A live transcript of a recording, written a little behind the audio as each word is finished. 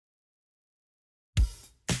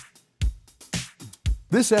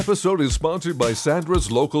This episode is sponsored by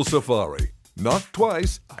Sandra's Local Safari. Knock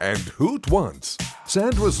twice and hoot once.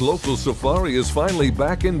 Sandra's Local Safari is finally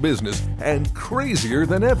back in business and crazier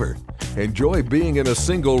than ever. Enjoy being in a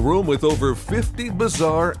single room with over 50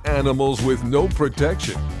 bizarre animals with no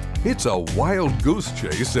protection. It's a wild goose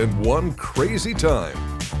chase and one crazy time.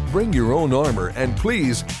 Bring your own armor and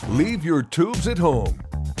please leave your tubes at home.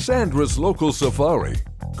 Sandra's Local Safari.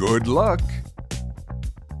 Good luck.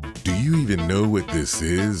 Do you even know what this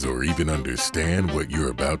is or even understand what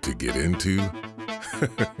you're about to get into?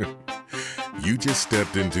 You just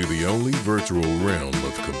stepped into the only virtual realm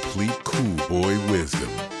of complete cool boy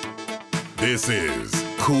wisdom. This is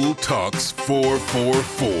Cool Talks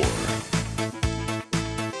 444.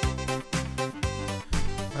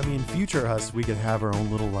 I mean, future us, we could have our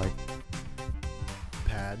own little pad.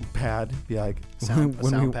 Be like sound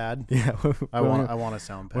we, pad. Yeah, I want a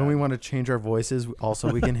sound pad. When we want to change our voices,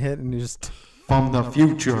 also we can hit and just from the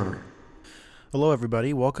future. Hello,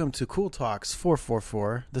 everybody. Welcome to Cool Talks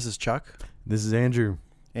 444. This is Chuck. This is Andrew.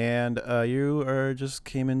 And you just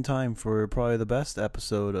came in time for probably the best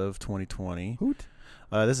episode of 2020. Hoot.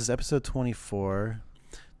 This is episode 24.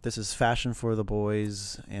 This is Fashion for the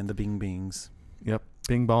Boys and the Bing Bings. Yep.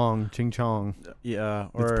 Bing bong, ching chong. Yeah.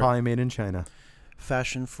 Or it's probably made in China.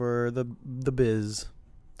 Fashion for the biz,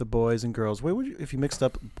 the boys and girls. Wait, if you mixed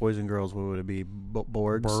up boys and girls, what would it be?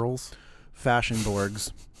 Borgs? Burls? Fashion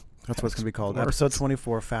Borgs. That's what it's going to be called. Borgs. Episode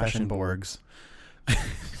 24, Fashion Borgs.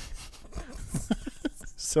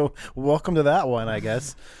 So, welcome to that one, I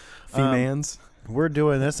guess. Femans. We're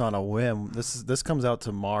doing this on a whim. This comes out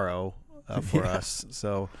tomorrow for us.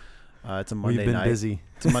 So, it's a Monday night. We've been busy.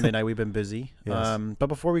 It's a Monday night. We've been busy. Yes. But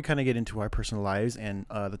before we kind of get into our personal lives and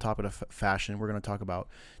the topic of fashion, we're going to talk about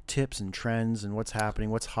tips and trends and what's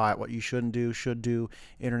happening, what's hot, what you shouldn't do, should do,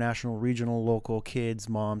 international, regional, local, kids,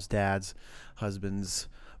 moms, dads, husbands,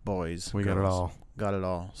 boys. We girls. got it all. Got it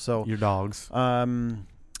all. So your dogs.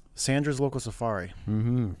 Sandra's Local Safari.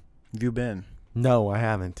 Mm-hmm. Have you been? No, I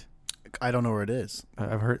haven't. I don't know where it is.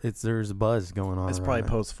 I've heard there's a buzz going on. It's probably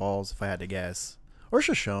Post Falls, if I had to guess. Or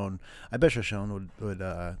Shoshone. I bet Shoshone would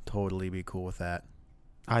totally be cool with that.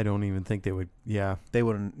 I don't even think they would. Yeah. They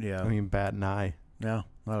wouldn't. Yeah. I mean, bat an eye. No,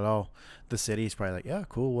 not at all. The city's probably like, yeah,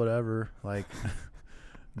 cool, whatever. Like,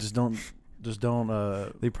 just don't.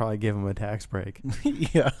 They probably give them a tax break.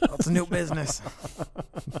 Yeah. It's a new business.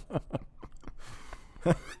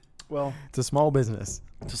 Well, it's a small business.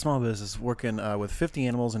 It's a small business working with 50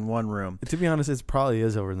 animals in one room. To be honest, it probably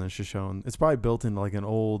is over in the Shoshone. It's probably built into like an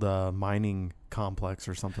old mining complex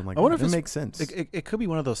or something like that. I wonder if it makes sense. It could be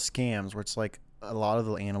one of those scams where it's like a lot of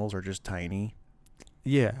the animals are just tiny.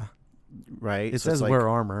 Yeah. Right? It says wear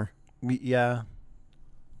armor. Yeah.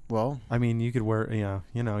 Well, I mean, you could wear, you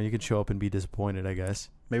could show up and be disappointed, I guess.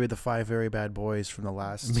 Maybe the 5 very bad boys from the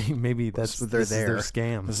last. Maybe this is their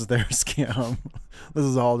scam. This is their scam. This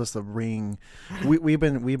is all just a ring. We've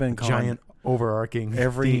been giant overarching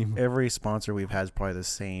theme. Every sponsor we've had is probably the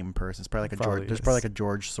same person. It's probably like there's probably like a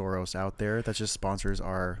George Soros out there that just sponsors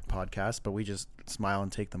our podcast, but we just smile and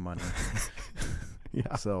take the money.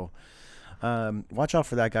 Yeah. So, watch out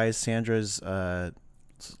for that, guys. Sandra's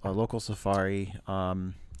Local Safari.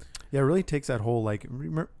 Yeah, it really takes that whole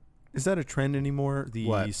remember. Is that a trend anymore?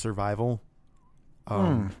 The survival,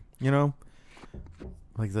 like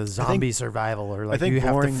the zombie survival, or like you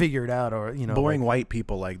have to figure it out, or boring white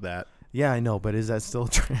people like that. Yeah, I know, but is that still a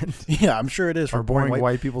trend? Yeah, I'm sure it is. Are boring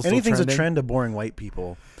white people still anything's trending? A trend of boring white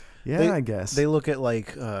people. Yeah, I guess they look at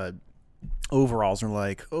overalls and are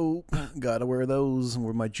like, oh, gotta wear those, and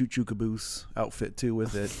wear my choo choo caboose outfit too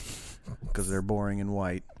with it because they're boring and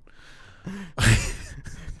white.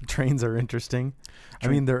 Trains are interesting. I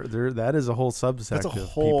mean, that is a whole subsect. That's a of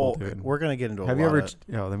whole. People, dude. We're gonna get into. Have you ever?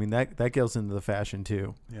 I mean that goes into the fashion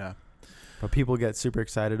too. Yeah. But people get super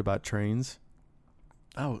excited about trains.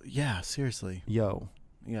 Oh yeah, seriously. Yo.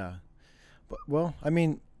 Yeah. But well, I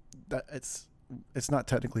mean, that it's not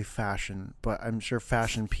technically fashion, but I'm sure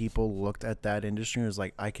fashion people looked at that industry and was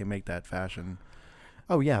like, I can make that fashion.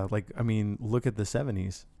 Oh yeah, I mean, look at the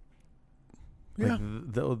 70s. Yeah.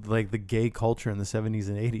 The gay culture in the 70s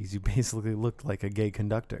and 80s, you basically looked like a gay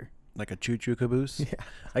conductor. Like a choo-choo caboose? Yeah.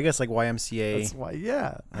 I guess like YMCA. That's why,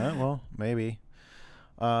 yeah. Well, maybe.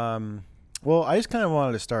 Well, I just kind of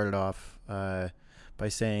wanted to start it off by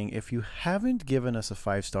saying if you haven't given us a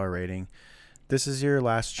 5-star rating, this is your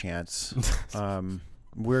last chance.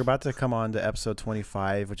 We're about to come on to episode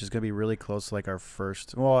 25, which is going to be really close to like our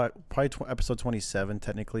first. Well, probably episode 27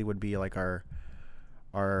 technically would be like our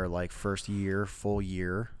like first full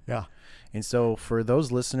year. Yeah. And so for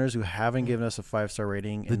those listeners who haven't given us a 5-star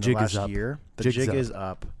rating in the last year, the jig is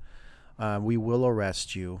up. We will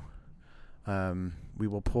arrest you. We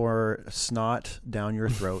will pour snot down your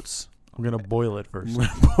throats. I'm gonna boil it first.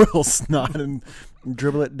 Boil snot and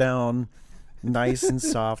dribble it down nice and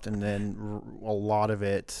soft, and then a lot of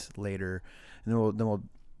it later. And then we'll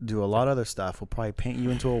do a lot of other stuff. We'll probably paint you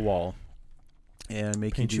into a wall and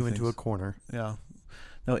make Paint you do into a things. corner. Yeah.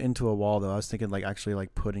 No, into a wall though. I was thinking like actually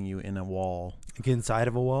like putting you in a wall. Like inside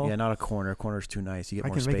of a wall. Yeah, not a corner. A corner's too nice. You get I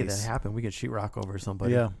more can space. make it happen. We can sheetrock over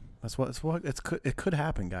somebody. Yeah, it could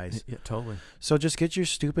happen, guys. Yeah, totally. So just get your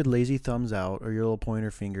stupid lazy thumbs out, or your little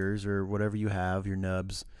pointer fingers, or whatever you have, your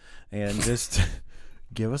nubs, and just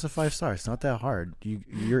give us a 5-star. It's not that hard.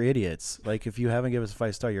 You're idiots. Like if you haven't given us a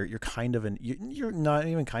 5-star, you're kind of you're not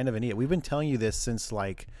even kind of an idiot. We've been telling you this since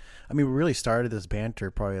we really started this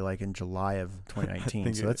banter probably like in July of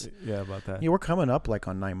 2019. So that's about that. we're coming up like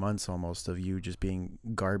on 9 months almost of you just being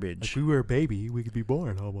garbage. If we were a baby, we could be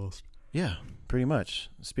born almost. Yeah, pretty much.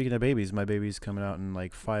 Speaking of babies, my baby's coming out in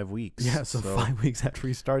like 5 weeks. Yeah, so 5 weeks after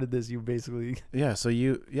we started this, you basically. So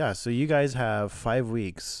you guys have 5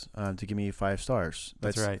 weeks to give me 5 stars.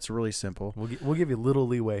 That's right. It's really simple. We'll give you a little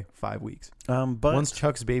leeway, 5 weeks. But once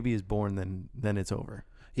Chuck's baby is born, then it's over.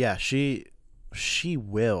 Yeah, she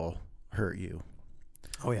will hurt you.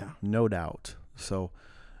 Oh yeah, no doubt. So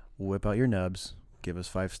whip out your nubs, give us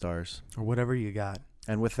 5 stars, or whatever you got.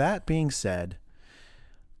 And with that being said,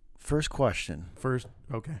 first question.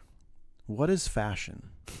 Okay. What is fashion?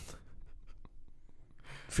 I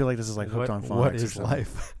feel like this is like Hooked on Phonics. What is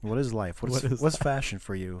life? What is life? What's fashion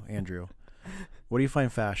for you, Andrew? What do you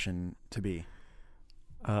find fashion to be?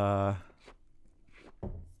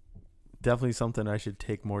 Definitely something I should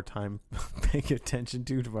take more time paying attention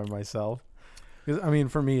to by myself. Because I mean,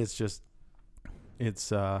 for me, it's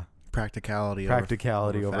practicality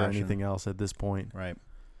over anything else at this point. Right.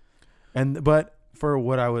 But for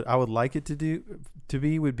what I would like it to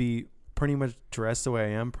be would be pretty much dressed the way I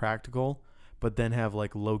am, practical, but then have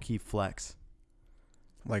like low key flex.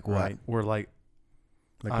 Like what? Right? Or like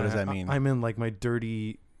what does that mean? I'm in like my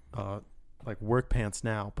dirty like work pants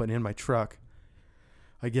now, but in my truck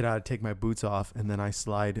I get out to take my boots off, and then I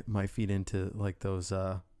slide my feet into like those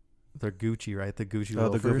they're Gucci, right? The Gucci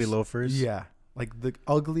loafers. The goofy loafers? Yeah. Like the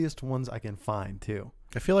ugliest ones I can find too.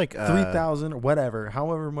 I feel like 3,000 or whatever,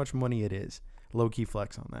 however much money it is. Low key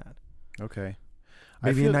flex on that. Okay.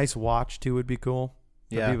 Maybe a nice watch too would be cool.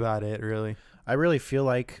 That'd be about it, really. I really feel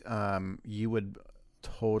like you would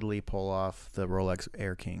totally pull off the Rolex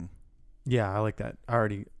Air King. Yeah, I like that.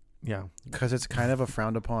 Because it's kind of a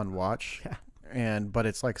frowned upon watch. Yeah. But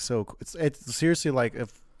it's like it's seriously like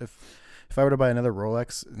if I were to buy another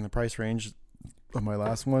Rolex in the price range of my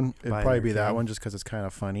last one, it'd probably be that one, just because it's kind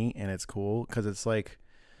of funny and it's cool. Because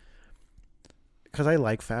I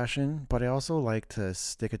like fashion, but I also like to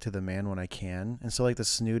stick it to the man when I can. And so like the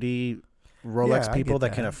snooty Rolex people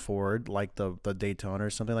that can afford like the Daytona or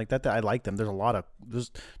something like that, I like them.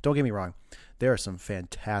 Don't get me wrong, there are some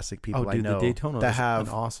fantastic people I know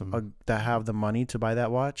that have the money to buy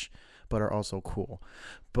that watch, but are also cool.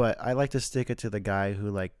 But I like to stick it to the guy who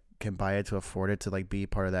like can buy it to afford it, to like be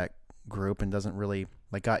part of that group and doesn't really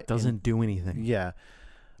like do anything. Yeah.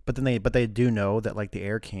 But they do know that like the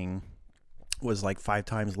Air King was like 5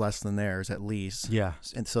 times less than theirs at least. Yeah.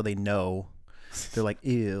 And so they know. They're like,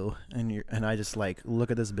 ew, and I just like, look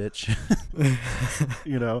at this bitch.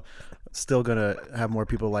 Still gonna have more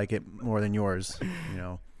people like it more than yours,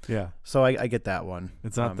 Yeah. So I get that one.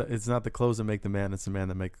 It's not the clothes that make the man, it's the man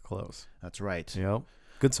that make the clothes. That's right. Yep.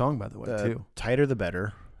 Good song, by the way, too. Tighter the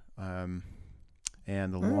better.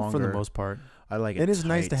 And the longer, for the most part, I like it. It is tight.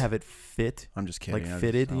 nice to have it fit. I'm just kidding. Like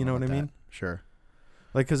fitted, you know what I mean? Sure.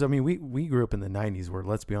 Like, because I mean, we grew up in the '90s, where,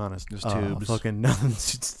 let's be honest, there's tubes, fucking nothing,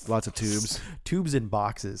 lots of tubes, tubes in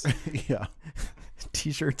boxes. Yeah.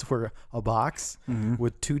 T-shirts were a box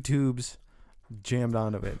with 2 tubes jammed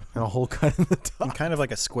onto it and a hole cut in the top. And kind of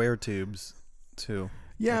like a square tubes too.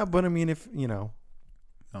 Yeah, but I mean, if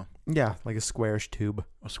yeah, like a squarish tube,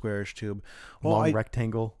 long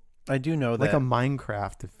rectangle. I do know that, like a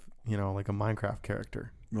Minecraft, like a Minecraft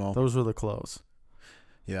character. Well, those were the clothes.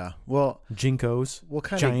 Yeah. Well, Jinkos,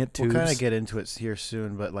 giant tubes. We'll kind of get into it here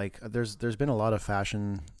soon, but like there's been a lot of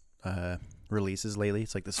fashion releases lately.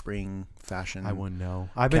 It's like the spring fashion. I wouldn't know.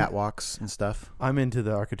 Catwalks and stuff. I'm into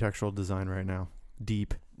the architectural design right now.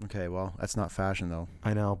 Deep. Okay, well, that's not fashion though.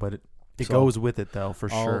 I know, but it goes with it though, for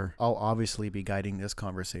sure. I'll obviously be guiding this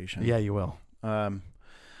conversation. Yeah, you will.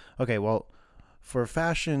 Okay, well, for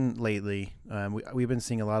fashion lately, we've been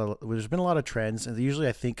seeing there's been a lot of trends, and usually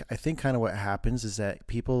I think kind of what happens is that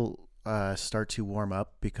people start to warm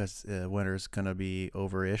up because winter's gonna be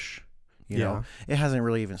over-ish, You know, it hasn't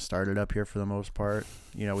really even started up here for the most part.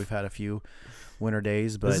 You know, we've had a few winter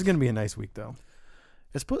days, but this is gonna be a nice week though.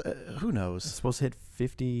 it's who knows? It's supposed to hit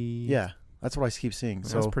 50. Yeah, that's what I keep seeing.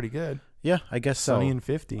 That's So pretty good. yeah, I guess Sunny so. and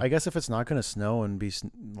 50. I guess if it's not going to snow and be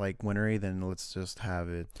like wintry, then let's just have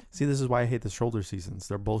it. See, this is why I hate the shoulder seasons.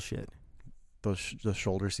 They're bullshit. The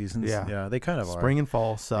shoulder seasons. Yeah. Yeah, they kind of are. Spring and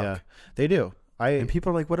fall suck. Yeah, they do. And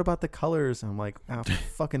people are like, "What about the colors?" I'm like,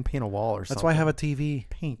 "Fucking paint a wall or something." That's why I have a TV.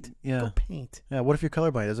 Paint. Yeah. Go paint. Yeah. What if you're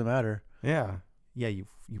colorblind? It doesn't matter. Yeah. Yeah. You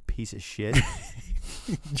piece of shit.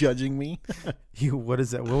 Judging me, You. What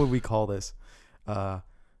is that? What would we call this?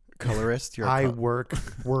 colorist. You're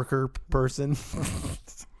worker person.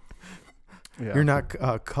 yeah. You're not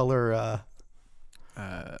color.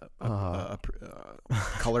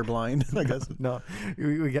 Colorblind. I guess. No,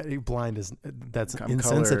 we got blind is that's I'm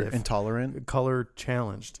insensitive. color intolerant. Color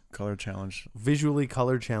challenged. Color challenged. Visually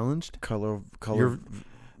color challenged. Color.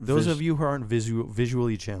 Those of you who aren't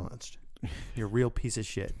visually challenged, you're a real piece of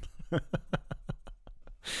shit.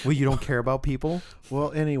 Well, you don't care about people?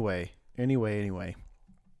 Well, anyway.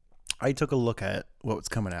 I took a look at what was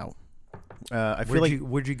coming out. I feel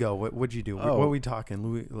Where'd you go? What'd you do? Oh. What are we talking?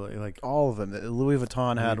 Louis, like all of them. Louis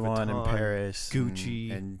Vuitton had Louis one in Vuitton, Paris.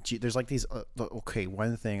 Gucci. And there's like these. Okay,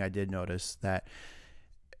 one thing I did notice that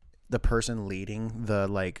the person leading the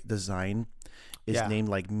like design is named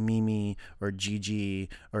like Mimi or Gigi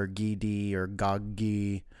or Gidi or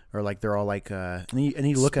Gagi or like they're all like and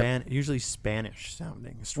you look at usually Spanish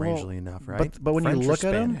sounding, strangely enough, right? But when French you look or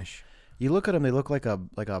at them, Spanish? you look at them, they look like a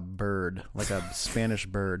bird, like a Spanish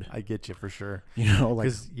bird. I get you for sure. You know,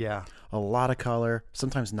 like a lot of color,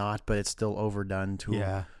 sometimes not, but it's still overdone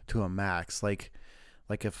to a max. Like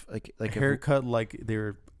if a haircut like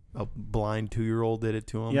they're a blind 2-year-old did it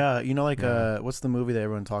to him. Yeah, you know, like what's the movie that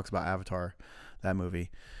everyone talks about? Avatar, that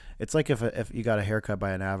movie. It's like if you got a haircut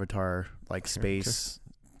by an Avatar like space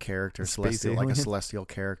character, celestial, like a celestial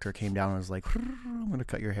character came down and was like, "I'm gonna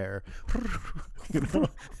cut your hair," you know?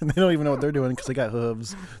 And they don't even know what they're doing because they got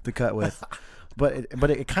hooves to cut with. But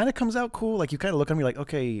it kind of comes out cool. Like you kind of look at me like,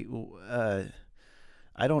 okay,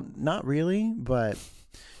 not really, but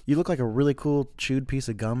you look like a really cool chewed piece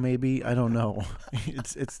of gum. Maybe I don't know.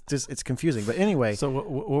 It's confusing. But anyway, so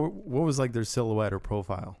what was like their silhouette or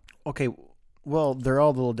profile? Okay, well they're all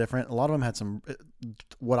a little different. A lot of them had some.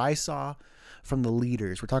 What I saw from the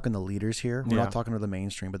leaders, we're talking the leaders here. We're not talking to the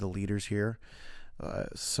mainstream, but the leaders here.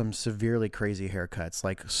 Some severely crazy haircuts,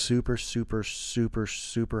 like super, super, super,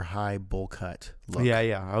 super high bowl cut look.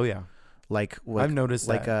 Yeah. Oh yeah. Like I've noticed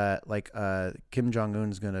that. Like Kim Jong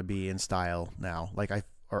Un's gonna be in style now.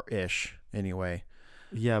 Or ish anyway.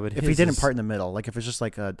 Yeah, but if he didn't part in the middle, like if it's just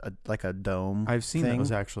like a dome. I've seen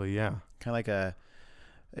those actually. Yeah. Kind of like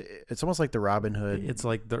it's almost like the Robin Hood. It's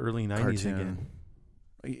like the early 90s cartoon. again.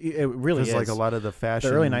 It really is. Like a lot of the fashion.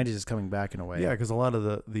 The early 90s is coming back in a way. Yeah, because a lot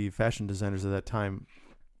of the fashion designers of that time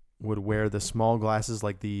would wear the small glasses,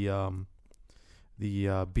 like the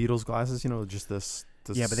Beatles glasses. You know, just this.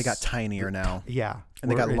 Yeah, but they got tinier now. Yeah, and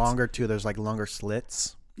they got longer too. There's like longer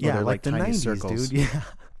slits. Yeah, they're like the tiny 90s, circles. dude. Yeah,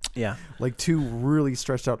 yeah, like two really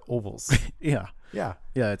stretched out ovals. Yeah.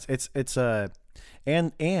 It's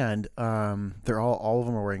and they're all of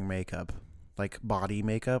them are wearing makeup, like body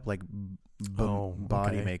makeup, like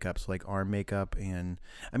body makeup, so like arm makeup, and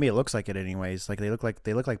I mean it looks like it anyways. Like they look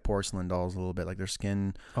like porcelain dolls a little bit, like their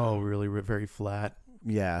skin. Oh, really? Very flat.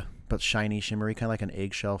 Yeah, but shiny, shimmery, kind of like an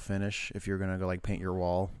eggshell finish. If you're gonna go like paint your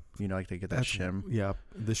wall, you know, like they get that shim. Yeah,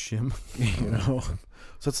 the shim. You know,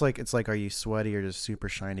 so it's like, are you sweaty or just super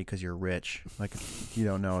shiny because you're rich? Like, you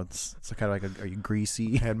don't know. It's kind of like, are you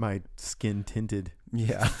greasy? I had my skin tinted.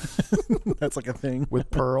 Yeah, that's like a thing with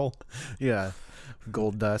pearl. Yeah,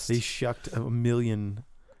 gold dust. They shucked a million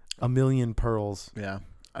pearls. Yeah,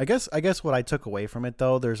 I guess what I took away from it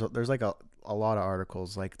though, there's like a lot of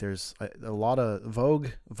articles. Like there's a lot of Vogue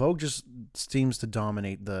just seems to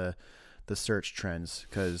dominate the search trends,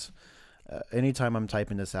 because anytime I'm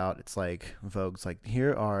typing this out, it's like Vogue's like,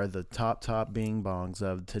 here are the top bing bongs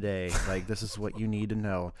of today. Like this is what you need to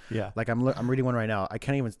know. Yeah. Like I'm reading one right now. I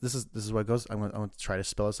can't even. This is what it goes. I'm going to try to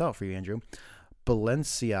spell this out for you, Andrew.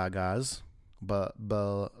 Balenciagas,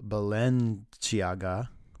 Balenciaga,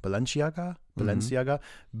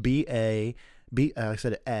 I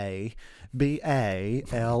said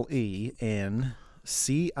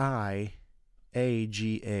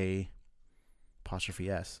BALENCIAGA apostrophe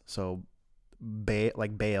S. So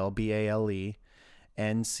like Bale, BALE,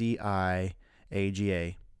 NCIAGA.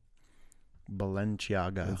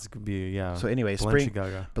 Balenciaga. It's gonna be So anyway, spring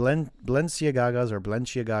Balenciaga.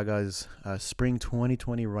 Balenciaga's spring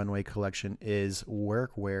 2020 runway collection is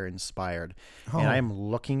workwear inspired, and I'm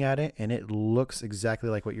looking at it, and it looks exactly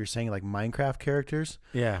like what you're saying, like Minecraft characters.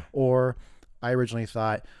 Yeah. Or I originally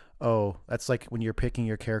thought, oh, that's like when you're picking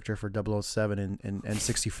your character for 007 and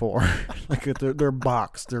 64. Like they're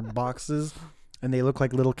boxes, and they look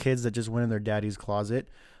like little kids that just went in their daddy's closet.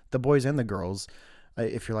 The boys and the girls,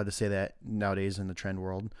 if you're allowed to say that nowadays in the trend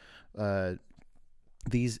world,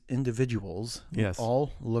 these individuals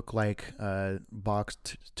all look like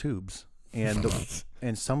boxed tubes, and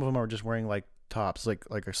and some of them are just wearing like tops,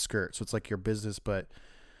 like a skirt. So it's like your business, but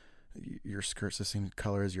your skirt's the same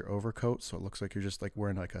color as your overcoat, so it looks like you're just like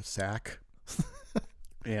wearing like a sack.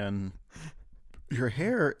 And your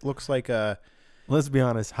hair looks like a... Let's be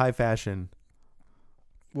honest, high fashion.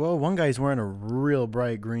 Well, one guy's wearing a real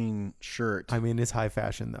bright green shirt. I mean, it's high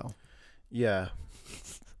fashion though. Yeah.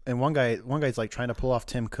 And one guy's like trying to pull off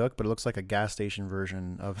Tim Cook, but it looks like a gas station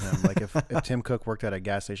version of him. Like if Tim Cook worked at a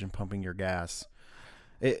gas station pumping your gas.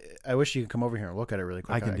 I wish you could come over here and look at it really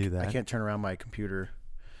quick. I can do that. I can't turn around my computer.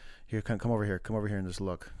 Here, come over here. Come over here and just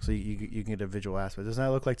look. So you can get a visual aspect. Doesn't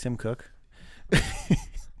that look like Tim Cook?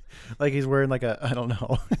 Like he's wearing like a, I don't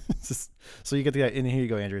know. So you get the, and here you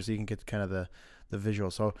go, Andrew. So you can get kind of the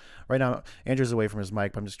visual. So right now, Andrew's away from his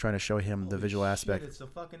mic, but I'm just trying to show him the visual aspect. It's the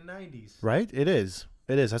fucking 90s. Right? It is.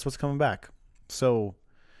 That's what's coming back. So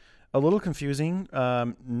a little confusing.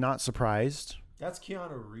 Not surprised. That's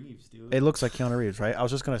Keanu Reeves, dude. It looks like Keanu Reeves, right? I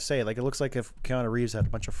was just going to say, like, it looks like if Keanu Reeves had a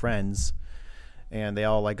bunch of friends and they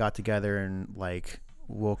all like got together and like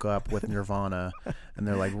woke up with Nirvana and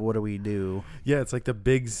they're like, what do we do? Yeah, it's like the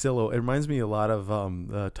big silhouette. It reminds me a lot of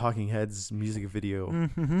the Talking Heads music video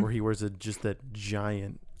where he wears just that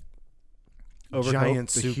giant Overcoat,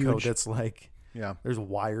 suit coat that's like, yeah, there's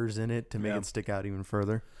wires in it to make it stick out even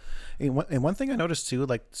further. And one thing I noticed too,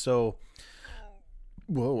 like, so,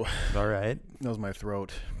 whoa, all right, that was my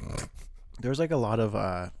throat. There's like a lot of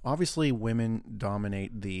obviously women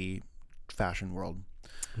dominate the fashion world.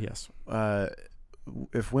 Yes.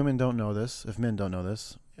 If women don't know this, if men don't know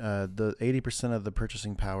this, the 80% of the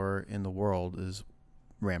purchasing power in the world is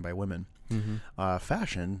ran by women.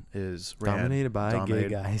 Fashion is dominated by gay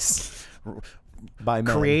guys. By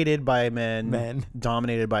men. Created by men.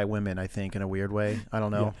 Dominated by women, I think, in a weird way. I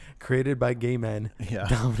don't know. Yeah. Created by gay men. Yeah.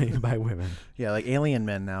 Dominated by women. Yeah, like alien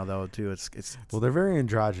men now, though, too. It's well, they're very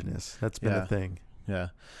androgynous. That's been a thing. Yeah.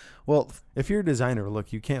 Well, if you're a designer,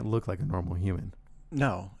 look, you can't look like a normal human.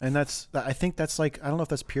 No, and I think that's like, I don't know if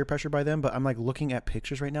that's peer pressure by them, but I'm like looking at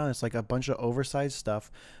pictures right now, and it's like a bunch of oversized stuff.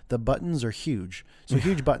 The buttons are huge, so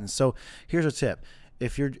huge buttons. So here's a tip: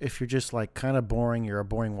 if you're just like kind of boring, you're a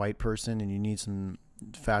boring white person, and you need some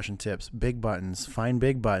fashion tips, big buttons. Find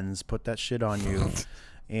big buttons, put that shit on you,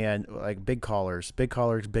 and like big collars,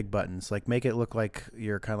 big buttons. Like make it look like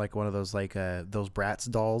you're kind of like one of those like those Bratz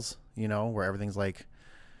dolls, you know, where everything's like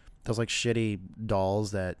those like shitty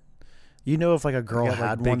dolls that. You know, if like a girl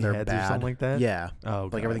had like one, they're bad or something like that. Yeah. Oh,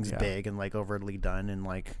 like God, everything's big and like overly done, and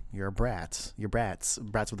like you're a brat. You're brats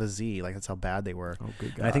with a Z. Like that's how bad they were. Oh,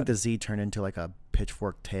 good God. And I think the Z turned into like a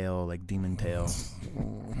pitchfork tail, like demon tail.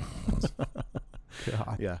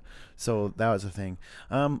 God. Yeah. So that was a thing.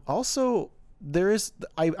 Also, there is.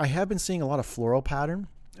 I have been seeing a lot of floral pattern,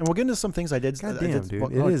 and we'll get into some things I did. God damn, dude.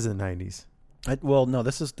 It is the 90s. Well, no,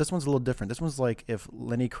 this one's a little different. This one's like if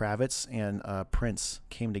Lenny Kravitz and Prince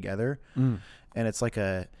came together, and it's like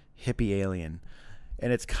a hippie alien,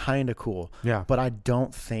 and it's kind of cool. Yeah. But I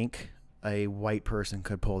don't think a white person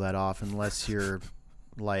could pull that off unless you're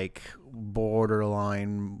like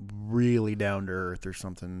borderline really down to earth or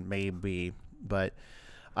something, maybe. But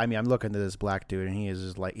I mean, I'm looking at this black dude, and he is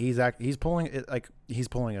just like he's pulling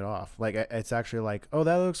it off. Like it's actually like, oh,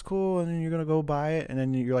 that looks cool, and then you're gonna go buy it, and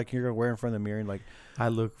then you're gonna wear it in front of the mirror, and like, I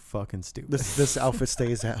look fucking stupid. This outfit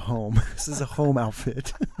stays at home. This is a home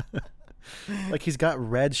outfit. Like he's got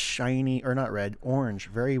orange,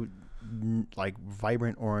 very like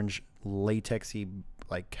vibrant orange, latexy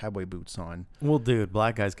like cowboy boots on. Well, dude,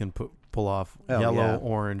 black guys can pull off yellow,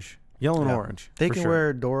 orange. Yellow and orange. They can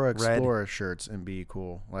wear Dora Red. Explorer shirts and be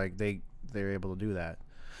cool. Like they're able to do that.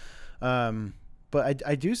 But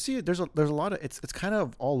I do see it. There's a lot of it's kind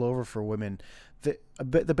of all over for women.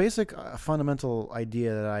 The basic fundamental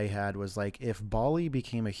idea that I had was like if Bali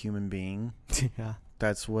became a human being, yeah,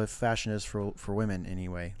 that's what fashion is for women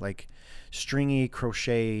anyway. Like stringy,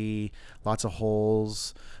 crochet, lots of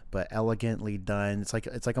holes, but elegantly done. It's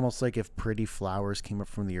like almost like if pretty flowers came up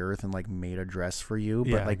from the earth and like made a dress for you.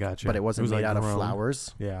 But I gotcha. But it wasn't made like out grown. of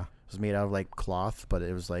flowers. Yeah. It was made out of like cloth, but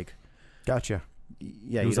it was like Gotcha.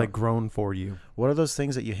 Yeah, it was like grown for you. what are those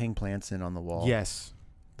things that you hang plants in on the wall? Yes.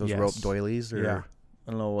 those yes. rope doilies, or Yeah.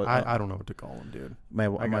 I don't know what. I don't know what to call them, dude. my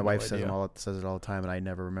got my no wife says idea. says it all the time, and I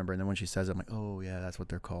never remember. And then when she says it, I'm like, oh yeah, that's what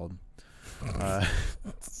they're called.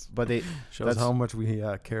 But they Shows that's- how much we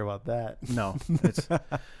care about that. no, it's.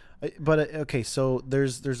 But okay, so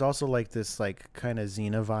there's also like this like kind of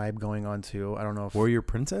Xena vibe going on too. I don't know if Warrior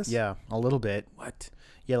Princess? yeah, a little bit. What?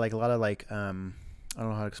 Yeah, like a lot of like I don't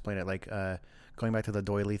know how to explain it. Like going back to the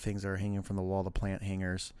doily things that are hanging from the wall, the plant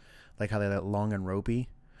hangers, like how they're that long and ropey.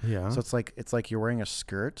 Yeah. So it's like you're wearing a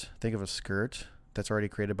skirt. Think of a skirt that's already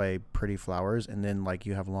created by pretty flowers, and then like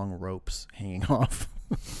you have long ropes hanging off.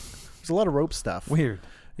 There's a lot of rope stuff. Weird.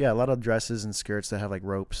 Yeah, a lot of dresses and skirts that have like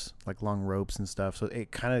ropes, like long ropes and stuff. So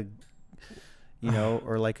it kind of, you know,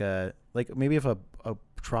 or like maybe if a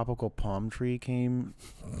tropical palm tree came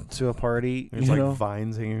to a party, There's you like know,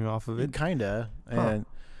 vines hanging off of it. kinda, Huh. and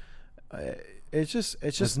it's just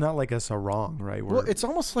It's not like a sarong, right? well, it's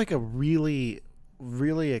almost like a really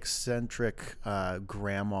eccentric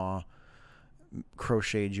grandma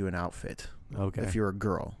crocheted you an outfit. okay. If you're a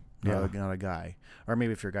girl, Yeah. not a guy, or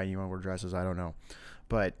maybe if you're a guy and you want to wear dresses, I don't know,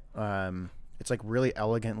 but it's like really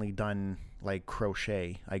elegantly done, like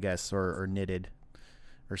crochet, I guess, or knitted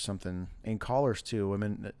or something. And collars too.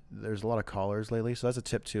 Women, there's a lot of collars lately, so that's a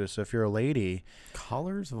tip too. So if you're a lady,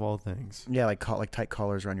 collars of all things. yeah, like tight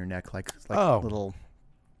collars around your neck, like Oh. little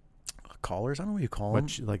collars. I don't know what you call them.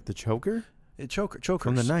 What, like the choker Chokers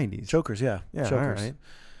from the 90s? Chokers, yeah, Yeah, chokers. all right.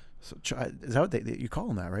 So is that what you call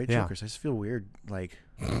them? That right? Yeah. Chokers. I just feel weird, like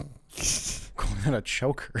calling that a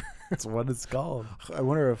choker. That's what it's called. I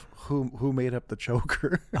wonder if who made up the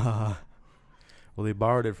choker. Well, they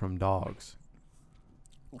borrowed it from dogs.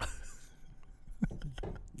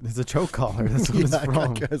 It's a choke collar. That's what it's I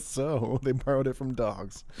from. guess so. They borrowed it from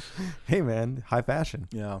dogs. Hey, man, high fashion.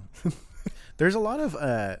 Yeah. There's a lot of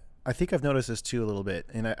I think I've noticed this too a little bit,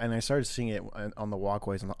 and I started seeing it on the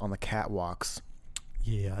walkways, on the catwalks.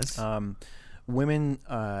 Yes. Women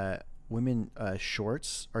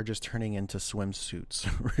shorts are just turning into swimsuits.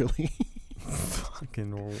 Really.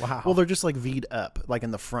 Fucking wow. Well, they're just like V'd up, like in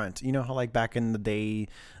the front. You know how like back in the day,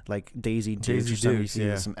 like Daisy Dukes or something, you Dukes, see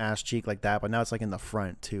yeah. some ass cheek like that, but now it's like in the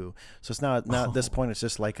front too. So it's now at this point, it's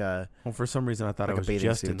just like a. Well, for some reason, I thought like it a was bathing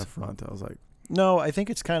just in suit. the front. I was like, No, I think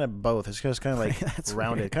it's kind of both. It's just kind of like That's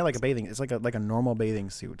rounded, weird. kind of like a bathing. It's like a normal bathing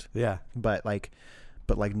suit, yeah, but like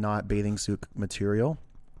not bathing suit material.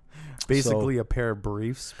 basically a pair of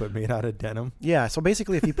briefs, but made out of denim. Yeah. So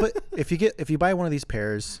basically, if you buy one of these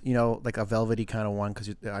pairs, you know, like a velvety kind of one,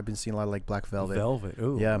 because I've been seeing a lot of like black velvet.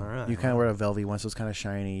 Ooh, Yeah, all right, you kind of wear a velvety one, so it's kind of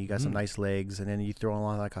shiny. You got some Mm. nice legs, and then you throw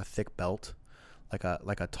on like a thick belt, like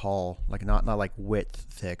a tall, like not like width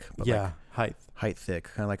thick, but yeah, like height thick,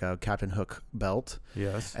 kind of like a Captain Hook belt,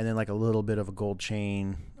 yes. and then like a little bit of a gold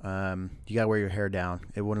chain. You gotta wear your hair down.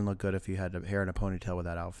 It wouldn't look good if you had hair in a ponytail with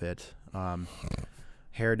that outfit.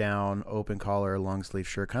 Hair down, open collar, long sleeve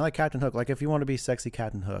shirt, kind of like Captain Hook. Like if you want to be sexy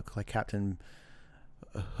Captain Hook, like Captain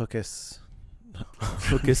Hookus.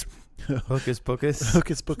 Hookus pookus.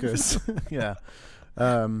 Hocus pocus. Yeah.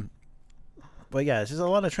 But yeah, it's just a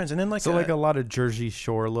lot of trends. And then like So like a lot of Jersey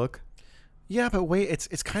Shore look. yeah, but wait,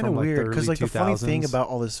 it's kind of From, like, the weird because early like the funny thing 2000s. about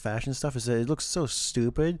all this fashion stuff is that it looks so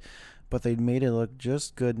stupid, but they made it look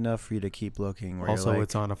just good enough for you to keep looking. Where Also, you're like,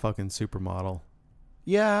 it's on a fucking supermodel.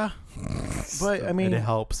 yeah, but I mean, it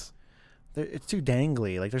helps. it's too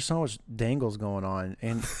dangly. Like there's so much dangles going on,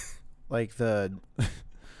 and like the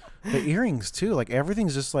earrings too. Like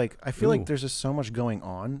everything's just like I feel Ooh. like there's just so much going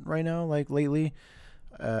on right now. Like lately,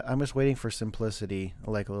 I'm just waiting for simplicity,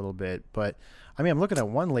 like a little bit. But I mean, I'm looking at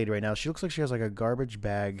one lady right now. She looks like she has like a garbage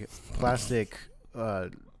bag, plastic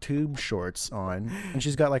tube shorts on, and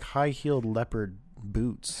she's got like high heeled leopard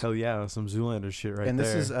boots. Hell yeah, some Zoolander shit right and there.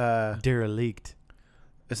 this is Derelict.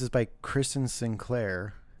 this is by Kristen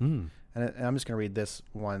Sinclair. Mm. And I'm just going to read this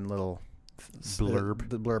one little Blurb.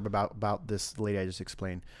 The blurb about this lady I just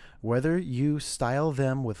explained. Whether you style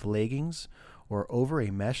them with leggings or over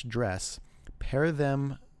a mesh dress, pair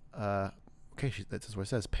them, that's what it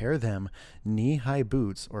says, pair them knee-high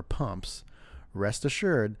boots or pumps. Rest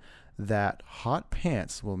assured that hot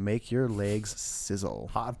pants will make your legs sizzle.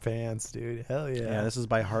 Hot pants, dude. Hell yeah. Yeah, this is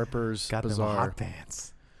by Harper's got them Bazaar. hot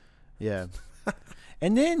pants. Yeah.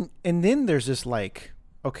 and then there's this like,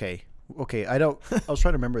 okay. I was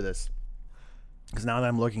trying to remember this because now that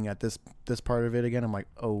I'm looking at this part of it again, I'm like,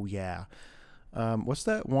 oh yeah. What's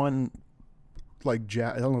that one? Like,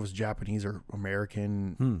 I don't know if it's Japanese or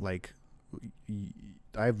American. Like,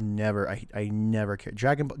 I never cared.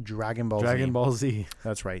 Dragon Ball Z. Dragon Ball Z.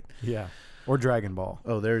 That's right. Yeah. Or Dragon Ball.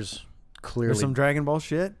 Oh, there's clearly There's some Dragon Ball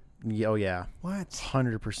shit. Oh yeah, What?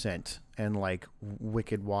 100%. And like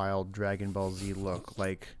wicked wild Dragon Ball Z look.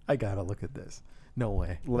 Like I gotta look at this. No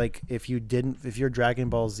way. if you're Dragon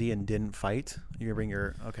Ball Z and didn't fight, you bring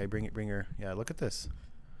your yeah. Look at this.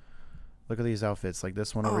 Look at these outfits. Like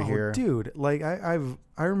this one over here, dude. Like I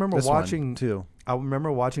remember this watching one, too. I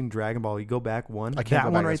remember watching Dragon Ball. You go back one. I can't That go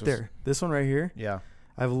one back. right This was- there. This one right here. Yeah,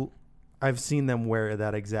 I've seen them wear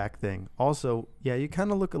that exact thing. Also, yeah, you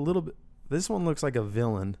kind of look a little bit. This one looks like a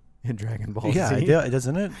villain in Dragon Ball yeah, Z.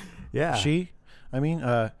 doesn't it? Yeah.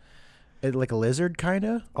 It like a lizard kind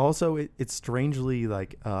of. Also, it's strangely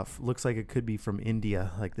like looks like it could be from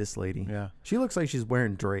India, like this lady. Yeah, She looks like she's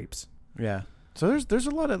wearing drapes. yeah. So there's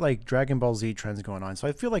a lot of like Dragon Ball Z trends going on. So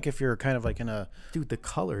I feel like if you're kind of like in a Dude, the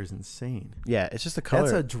color is insane. yeah, it's just the color.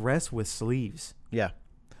 That's a dress with sleeves. yeah.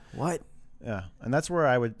 What? Yeah, and that's where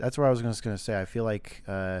I was just gonna say. I feel like,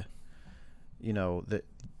 you know, that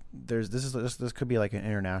this could be like an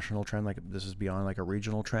international trend. Like this is beyond like a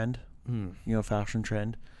regional trend. You know, fashion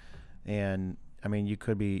trend. And I mean,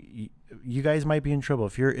 you guys might be in trouble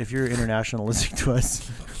if you're international listening to us.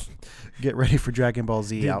 Get ready for Dragon Ball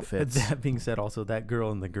Z Dude, outfits. That being said, also that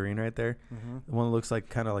girl in the green right there, the one that looks like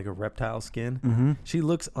kind of like a reptile skin. Mm-hmm. She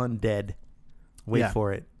looks undead. Wait Yeah.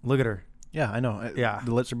 for it. Look at her. Yeah, I know. Yeah.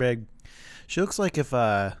 The lips are big. She looks like if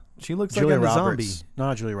She looks Julia like a Roberts, zombie. no,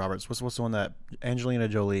 not Julia Roberts. What's the one that Angelina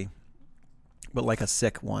Jolie, but like a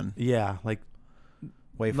sick one. Yeah, like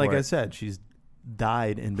Wait for like it. I said, she's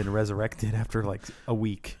died and been resurrected after like a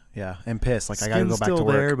week. Yeah, and pissed. Like Skin's I gotta go back still to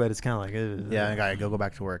work. there, but it's kind of like Yeah, I gotta go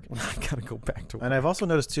back to work. I gotta go back to work. And I've also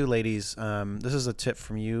noticed too, ladies. This is a tip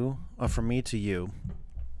from me to you.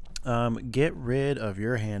 Get rid of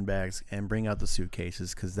your handbags and bring out the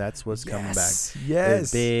suitcases because that's what's coming back.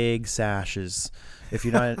 Yes. The big sashes. If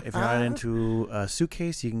you're not into a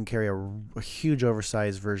suitcase, you can carry a huge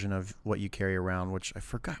oversized version of what you carry around, which I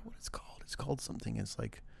forgot what it's called. It's called something. It's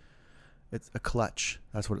a clutch.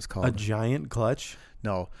 That's what it's called. A giant clutch.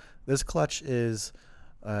 No, this clutch is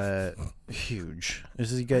huge.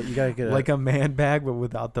 This is you gotta get Like a man bag, but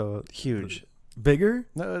without the huge. bigger.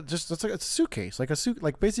 No, just it's like a suitcase,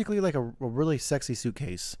 like basically like a really sexy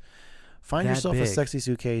suitcase. Find That yourself a big. sexy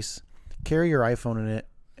suitcase, carry your iPhone in it,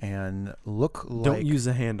 and look like. Don't use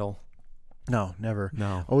the handle. No, never.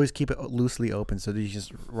 No. Always keep it loosely open so that you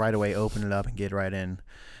just right away open it up and get right in.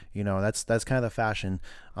 You know, that's kind of the fashion.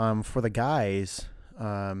 For the guys,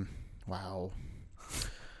 wow.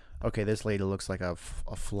 Okay, this lady looks like a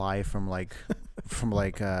fly from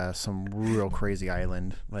some real crazy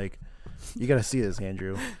island. Like, you gotta see this,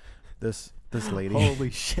 Andrew. This lady.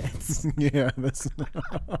 Holy shit. Yeah. This.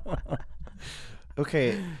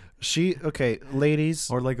 Okay, ladies.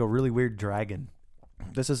 Or like a really weird dragon.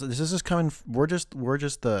 This is just coming. We're just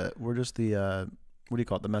the what do you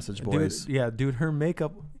call it? The message boys. Dude, her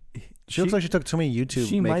makeup. She looks like she took too many YouTube.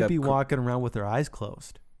 She might makeup be walking around with her eyes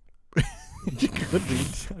closed. She could be.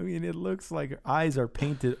 I mean, it looks like her eyes are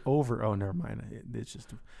painted over. Oh, never mind. It's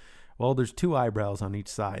just, well, there's 2 eyebrows on each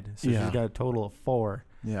side, so Yeah. she's got a total of 4,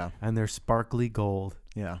 Yeah, and they're sparkly gold.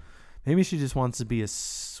 yeah. Maybe she just wants to be a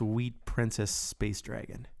sweet princess space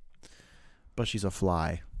dragon, But she's a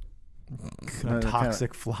fly. a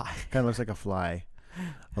toxic fly. Kind of looks like a fly,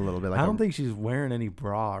 a little bit. Like I don't think she's wearing any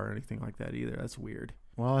bra or anything like that either. That's weird.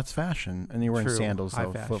 Well, it's fashion, and you're wearing True. sandals, High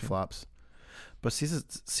though, fashion. flip flops. But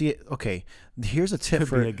okay. Here's a tip Could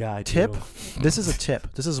for be a guy tip. too. This is a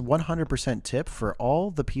tip. This is 100% tip for all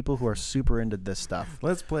the people who are super into this stuff.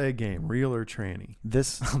 Let's play a game, real or tranny.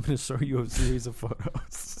 This I'm gonna show you a series of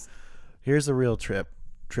photos. here's the real trip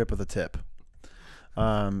of the tip.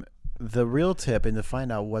 The real tip, and to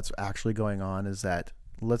find out what's actually going on, is that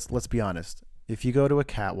let's be honest. If you go to a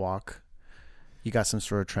catwalk, you got some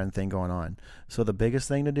sort of trend thing going on. So the biggest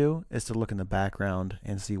thing to do is to look in the background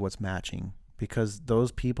and see what's matching, because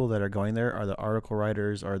those people that are going there are the article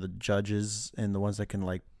writers, are the judges, and the ones that can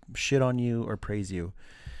like shit on you or praise you.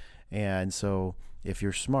 And so if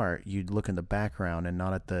you're smart, you'd look in the background and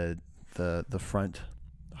not at the front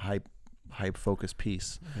hype focused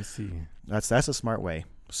piece. I see. That's a smart way.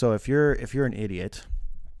 So if you're an idiot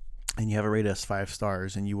and you have a rate as 5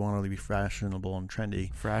 stars and you want to be fashionable and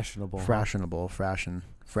trendy, Fashionable. fashion.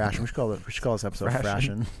 We should call this episode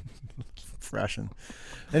Fashion. fashion.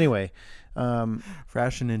 Anyway,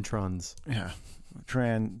 Fashion and truns. yeah,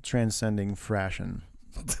 transcending fashion.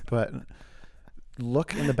 But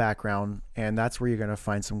look in the background, and that's where you're gonna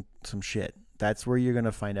find some shit. That's where you're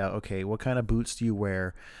gonna find out. Okay, what kind of boots do you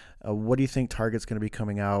wear? What do you think Target's gonna be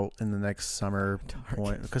coming out in the next summer?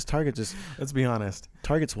 Point? Because Target's Let's be honest.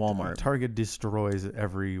 Walmart. Target destroys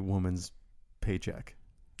every woman's paycheck.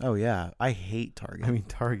 Oh yeah, I hate Target. I mean,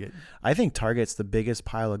 Target. I think Target's the biggest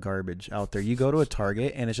pile of garbage out there. You go to a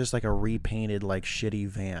Target and it's just like a repainted, like shitty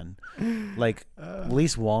van. Like at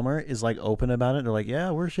least Walmart is like open about it. They're like, yeah,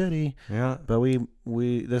 we're shitty, Yeah. but we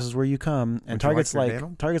this is where you come. And Would you Target's like your like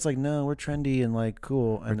denim? Target's like, no, we're trendy and like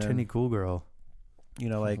cool. Or And then, Trendy Cool Girl. you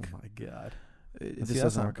know, like Oh my God. it See, just that's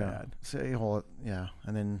doesn't not work out. bad. So, yeah,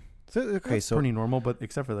 and then okay, That's so pretty normal, but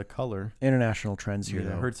except for the color. international trends here It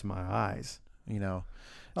though. hurts my eyes. You know,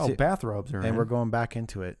 Oh, See, bathrobes are and in. we're going back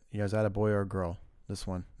into it. You guys, is that a boy or a girl? This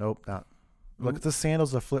one? Nope, not. Look at the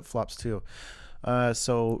sandals, the flip flops too.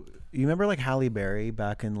 So you remember like Halle Berry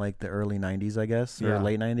back in like the early '90s, I guess, or Yeah.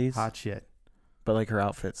 late '90s. hot shit. But like her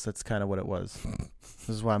outfits, that's kind of what it was. This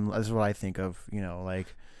is what I think of. You know,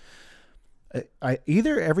 like I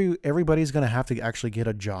either everybody's gonna have to actually get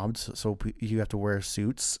a job, so you have to wear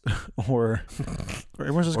suits, or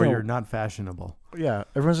everyone's just Or gonna you're not fashionable.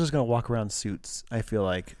 everyone's just gonna walk around suits. I feel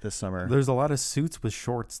like this summer. There's a lot of suits with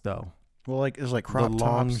shorts though. Well, like there's like crop the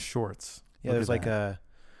long tops. shorts. Yeah, Look there's at like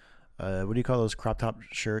that. what do you call those crop top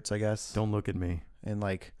shirts? I guess. Don't look at me. And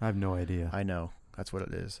like I have no idea. I know that's what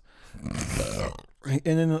it is. And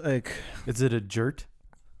then like Is it a jert?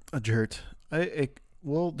 a shirt.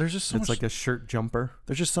 Well, there's just so It's much. like a shirt jumper.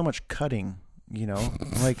 There's just so much cutting. You know,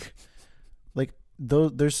 like though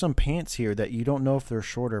there's some pants here that you don't know if they're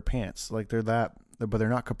shorter pants. Like they're that, but they're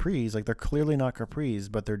not capris. Like they're clearly not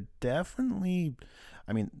capris, but they're definitely.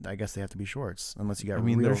 I mean, I guess they have to be shorts unless you got. I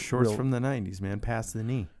mean, real, they're shorts real- from the 90s, man, past the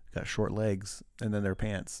knee. got short legs, and then they're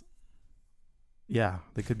pants. Yeah,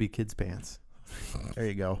 they could be kids' pants. There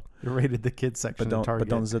you go. They're rated the kids section But of Target.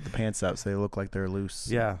 don't zip the pants up so they look like they're loose.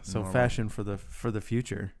 Yeah, so normal. fashion for the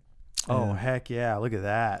future. Oh, Yeah. heck yeah, look at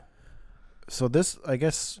that. So this, I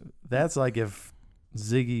guess, That's like if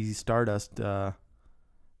Ziggy Stardust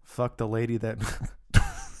fucked a lady that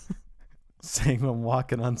sang I'm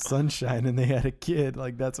Walking on Sunshine and they had a kid.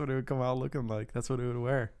 Like, that's what it would come out looking like. That's what it would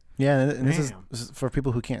wear. yeah. And this Damn. is for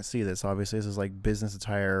people who can't see this. Obviously, this is like business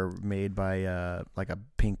attire made by like a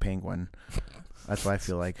pink penguin. That's what I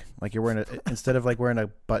feel like. Like you're wearing instead of like wearing a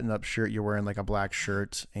button-up shirt, you're wearing like a black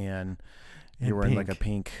shirt and you're wearing like a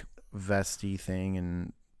pink vesty thing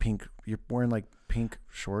and pink. You're wearing like pink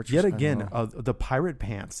shorts. Yet I don't again, know. the pirate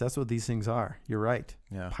pants. That's what these things are. You're right.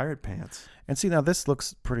 Yeah. Pirate pants. And see, now this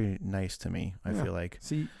looks pretty nice to me. I Yeah. feel like.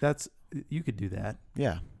 See, you could do that.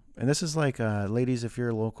 Yeah. And this is like, ladies, if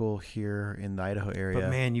you're local here in the Idaho area. But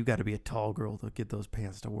man, you got to be a tall girl to get those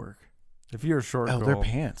pants to work. If you're a short Oh, girl, they're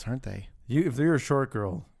pants, aren't they? if you're a short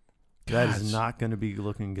girl, that is Gosh. not going to be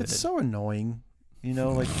looking good. It's so annoying. You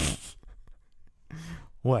know, like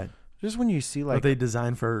What? just when you see Are like, they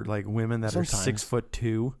designed for like women that Sometimes. are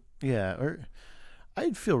 6'2"? yeah, or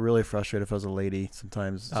I'd feel really frustrated if I was a lady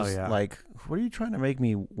sometimes. Oh, Just yeah. like, what are you trying to make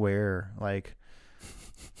me wear? Like,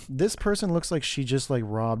 this person looks like she just like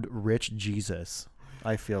robbed rich Jesus.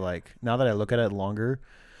 I feel like now that I look at it longer,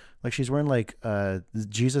 like she's wearing like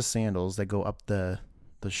Jesus sandals that go up the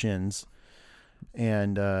shins,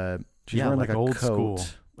 and she's Yeah, wearing like like a old coat, school.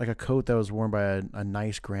 like a coat that was worn by a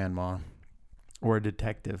nice grandma, Or a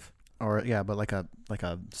detective. or yeah, but like a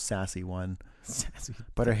sassy one. Sassy.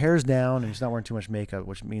 But her hair's down and she's not wearing too much makeup,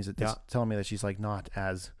 which means that it's Yeah. telling me that she's like not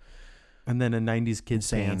as And then a 90s kids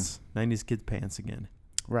Insane. pants. 90s kids pants again.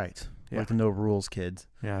 right. Yeah. Like the no rules kids.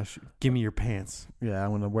 Yeah, give me your pants. Yeah,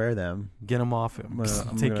 I'm gonna wear them. Get them off him.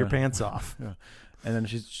 I'm Take your gonna- pants off. And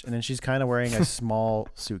then she's kind of wearing a small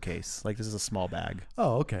suitcase. Like this is a small bag,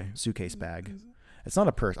 Oh, okay. suitcase bag. It's not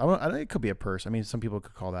a purse. I think it could be a purse. I mean, some people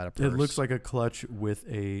could call that a purse. It looks like a clutch with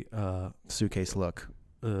a suitcase look.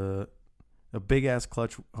 big ass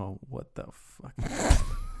clutch. Oh, what the fuck?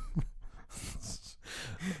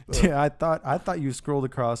 Yeah, I thought you scrolled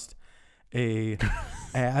across a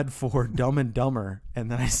ad for Dumb and Dumber, and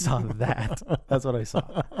then I saw that. That's what I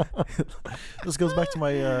saw. This goes back to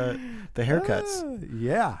my the haircuts.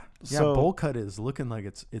 Yeah. So- Bowl cut is looking like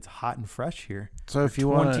it's hot and fresh here. So if you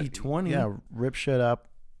want 2020. yeah, rip shit up,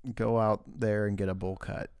 go out there and get a bowl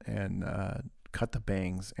cut and cut the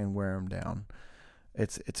bangs and wear them down.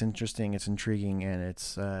 It's interesting, it's intriguing, and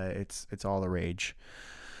it's all the rage.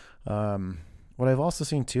 What I've also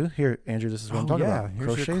seen too here, Andrew, this is what I'm talking about.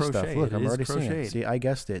 Here's your Crochet stuff. crochet. Look, It I'm is already seeing it. crocheted. See, I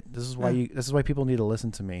guessed it. This is why Yeah. this is why people need to listen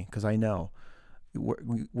to me, because I know.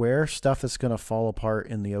 Wear stuff that's gonna fall apart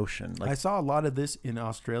in the ocean. I Like, saw a lot of this in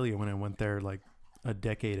Australia when I went there like a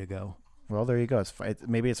decade ago. well, there you go.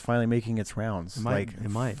 Maybe it's finally making its rounds. It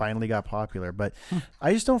might. Finally got popular. But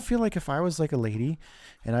I just don't feel like if I was like a lady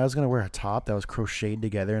and I was gonna wear a top that was crocheted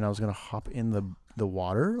together and I was gonna hop in the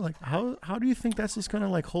water, like how do you think that's just gonna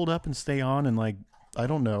like hold up and stay on and like I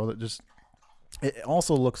don't know, that just It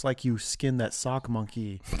also looks like you skinned that sock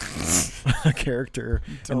monkey character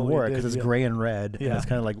and Totally wore it did, because it's yeah. gray and red. And Yeah. it's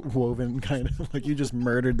kind of like woven, kind of like you just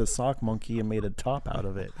murdered the sock monkey and made a top out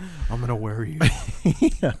of it. I'm gonna wear you.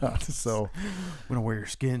 Yeah. So, I'm gonna wear your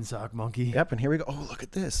skin, sock monkey. yep. And here we go. Oh, look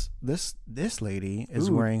at this. This lady is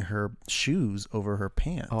Ooh. wearing her shoes over her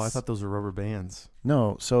pants. Oh, I thought those were rubber bands.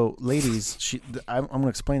 No. So, ladies, I'm going to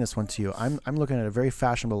explain this one to you. I'm looking at a very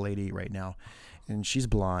fashionable lady right now. And she's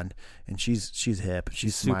blonde, and she's hip.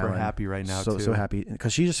 She's super smiling. happy right now, So too. happy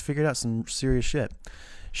because she just figured out some serious shit.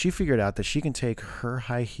 She figured out that she can take her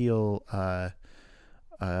high heel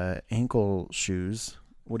ankle shoes.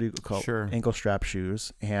 What do you call it? Sure. Ankle strap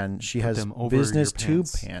shoes, and she has them over your business tube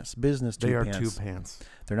pants. pants. Business tube They are pants. tube pants.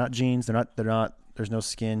 They're not jeans. They're not. There's no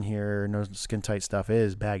skin here. No skin tight stuff. It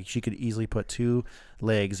is baggy. She could easily put 2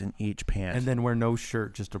 legs in each pant. And then wear no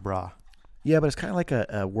shirt, just a bra. Yeah, but it's kind of like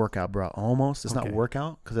a workout bra almost. It's not Okay.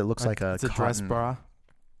 workout because it looks like a It's a dress cotton bra.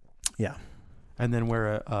 Yeah. And then wear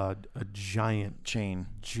a giant chain,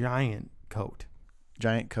 coat.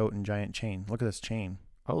 giant coat, and giant chain. Look at this chain.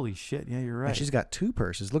 Holy shit! Yeah, you're And right. she's got 2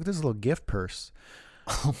 purses. Look at this little gift purse.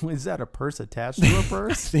 Is that a purse attached to a I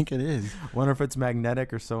purse? think it is. Wonder if it's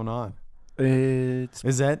magnetic or sewn on. It's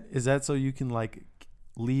Is that so you can like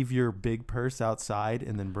leave your big purse outside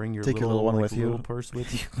and then bring your Take your little little one like, with you. little purse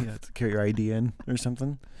with you? yeah, to carry your ID in or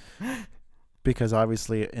something. Because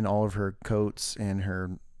obviously, in all of her coats and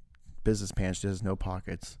her business pants, she has no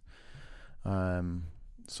pockets.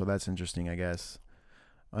 So that's interesting, I guess.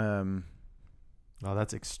 Oh,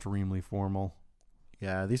 that's extremely formal.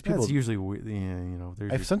 Yeah, these people. That's usually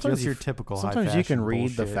there's Sometimes just you your typical. Sometimes high you can fashion read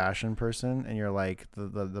the bullshit. fashion person, and you're like,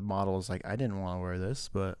 the model is like, I didn't want to wear this,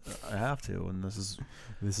 but I have to, and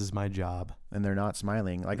This is my job. and they're not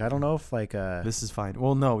smiling. Like, I don't know if like This is fine.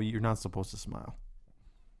 Well, no, you're not supposed to smile.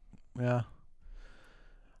 yeah.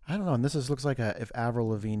 I don't know. And looks like if Avril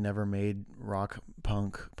Lavigne never made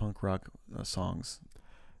punk rock songs,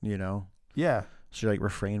 you know, Yeah. she like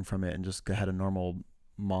refrained from it and just had a normal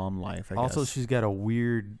mom life. I Also, guess. she's got a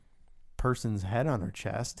weird person's head on her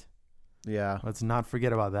chest. Yeah. Let's not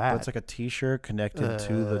forget about that. But it's like a T-shirt connected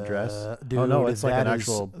to the dress. Dude, oh no, it's like an that is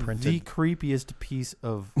actual the printed. creepiest piece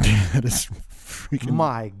of. That is freaking.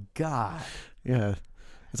 My God, Yeah.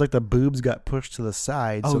 It's like the boobs got pushed to the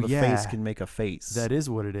side so Oh, the yeah. face can make a face. that is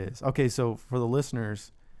what it is. Okay, so for the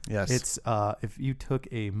listeners, yes. it's if you took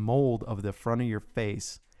a mold of the front of your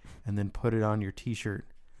face and then put it on your T-shirt,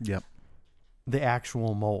 Yep. the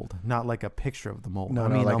actual mold, not like a picture of the mold. No, I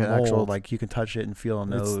mean like a an mold. actual, like you can touch it and feel a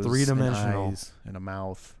It's nose, three-dimensional. and eyes, and a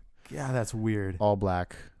mouth, Yeah, that's weird. all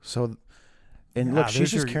black. So, and Yeah, look, she's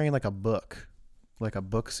there's just your- carrying like a book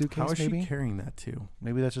suitcase. How is maybe she carrying that too?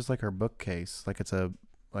 maybe that's just like her bookcase. Like it's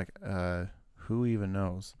who even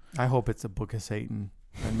knows? I hope it's a book of Satan.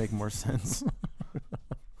 That'd make more sense.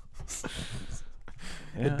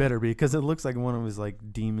 Yeah. It better be, because it looks like one of his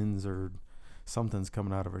like demons or something's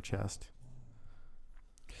coming out of her chest.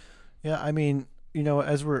 Yeah, I mean, you know,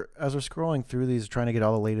 as we're scrolling through these, trying to get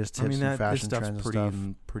all the latest tips I mean, and this fashion stuff's trends pretty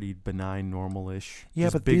and stuff. pretty benign, normal-ish. Yeah,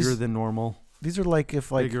 Just but bigger these- than normal, These are like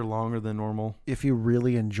if like bigger, longer than normal. if you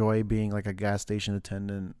really enjoy being like a gas station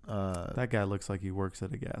attendant. That guy looks like he works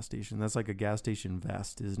at a gas station. That's like a gas station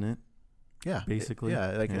vest, isn't it? Yeah, basically.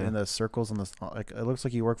 Yeah, like Yeah. in the circles on the like, it looks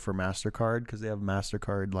like you work for MasterCard because they have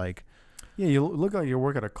MasterCard like Yeah, you look like you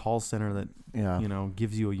work at a call center that yeah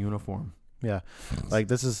gives you a uniform. yeah. Like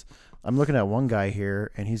this is I'm looking at one guy here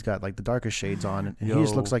and he's got like the darkest shades on and he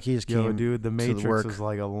just looks like he just came Yo, dude, the Matrix work was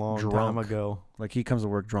like a long time drunk. ago. like he comes to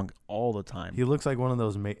work drunk all the time. He looks like one of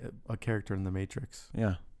those a character in the Matrix.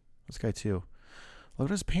 Yeah, this guy too. Look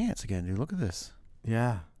at his pants again, dude. Look at this.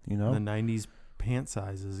 Yeah, You know. the '90s pant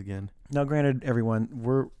sizes again. Now, granted, everyone,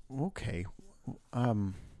 we're okay.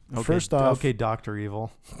 Okay, First off, okay, Dr.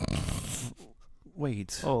 Evil.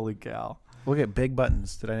 wait. Holy cow! Look at big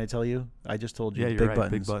buttons. Did I tell you? I just told you. Yeah, you're big right.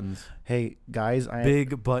 buttons. Big buttons. Hey guys,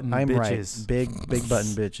 Big button I'm bitches. right. Big button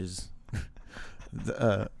bitches.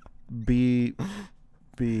 B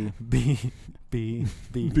B B.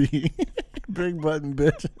 B big button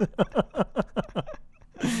bitch.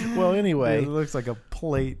 Well, anyway, It looks like a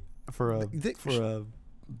plate for a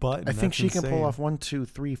button. I think That's she can pull insane. off 1, 2,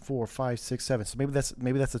 3, 4, 5, 6, 7. So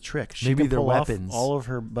maybe that's a trick. She Maybe can they're pull weapons. off all of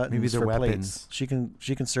her buttons Maybe they're for weapons. plates.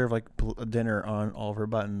 She can serve like a dinner on all of her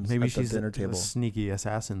buttons. Maybe at the she's dinner a table. sneaky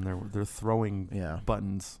assassin. They're throwing Yeah.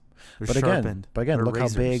 buttons. They're But sharpened. again, They're look how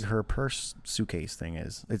big razors. her purse suitcase thing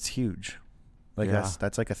is. It's huge. Like Yeah.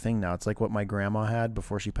 that's like a thing now. It's like what my grandma had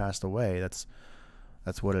before she passed away. That's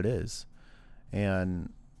what it is.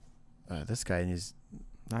 And this guy is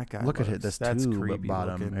That guy. look at it, this that's tube creepy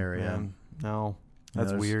bottom looking, area. man. No, That's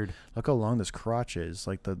there's- weird. Look how long this crotch is.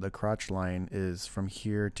 Like the crotch line is from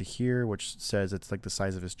here to here, which says it's like the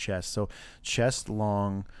size of his chest. So chest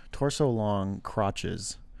long, torso long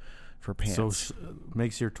crotches for pants. So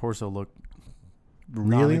makes your torso look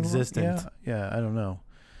really non-existent. Yeah, I don't know.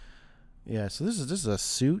 Yeah, so this is a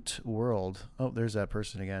suit world. Oh, there's that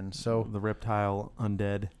person again. So the reptile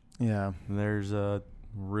undead. yeah, And there's a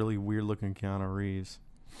really weird looking Keanu Reeves.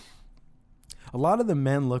 A lot of the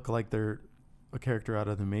men look like they're a character out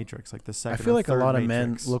of the Matrix, like the I second. feel or like a third lot of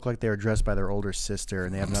Matrix. men look like they were dressed by their older sister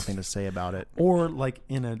and they have nothing to say about it. or like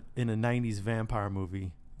in a 90s vampire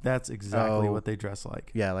movie. That's exactly Oh. what they dress like.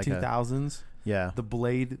 Yeah, like 2000s, yeah, the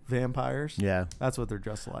Blade vampires. yeah. That's what they're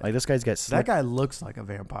dressed like. Like this guy's got That slick. guy looks like a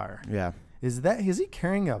vampire. Yeah, Is he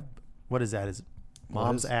carrying a, what is that? His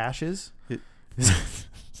mom's is- ashes?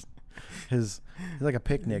 his it's like a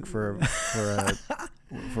picnic for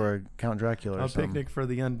a Count Dracula or A something. picnic for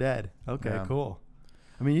the undead. Okay, Yeah. cool.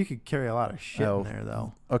 I mean, you could carry a lot of shit Oh. in there,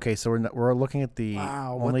 though. Okay, so we're looking at the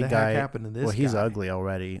Wow, what only the guy. heck happened to this well, he's guy? ugly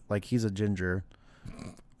already. Like he's a ginger.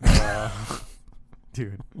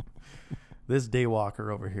 Dude, this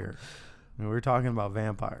daywalker over here. I mean, we're talking about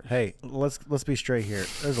vampires. Hey, let's be straight here.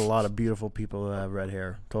 There's a lot of beautiful people that have red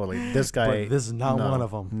hair. Totally. This guy. But this is not no, one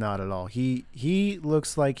of them. Not at all. He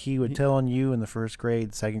looks like he would tell on you in the first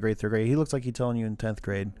grade, second grade, third grade. He looks like he'd tell on you in 10th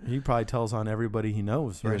grade. He probably tells on everybody he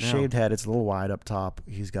knows He has right a now. shaved head. It's a little wide up top.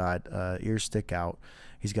 He's got ears stick out.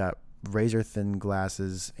 He's got razor thin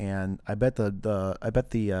glasses, and I bet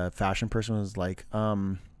the fashion person was like,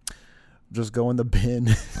 just go in the bin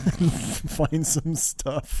and find some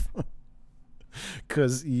stuff,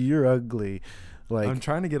 cause you're ugly. Like I'm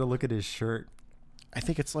trying to get a look at his shirt. I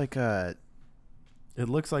think it's like It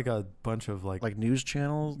looks like a bunch of like news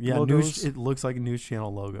channel yeah, logos. it looks like news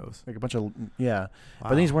channel logos. Like a bunch of yeah, Wow. but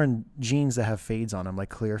then he's wearing jeans that have fades on them, like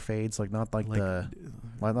clear fades, like not like the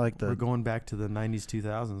we're going back to the 90s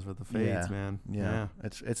 2000s with the fades, Yeah. man. yeah.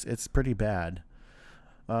 It's pretty bad.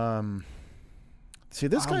 See,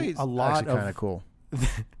 this guy a lot actually of- kind of cool.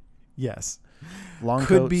 Yes. Long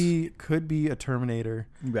Could coats. be a Terminator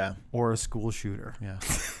Yeah, or a school shooter. yeah.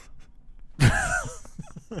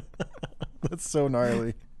 That's so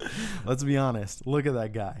gnarly. Let's be honest. Look at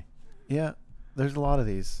that guy. Yeah, there's a lot of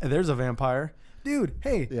these. And there's a vampire. Dude,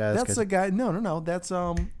 hey, Yeah, that's that's good. a guy. No. That's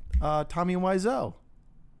Tommy Wiseau.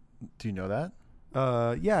 Do you know that?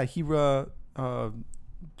 Yeah, he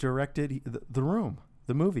directed The Room,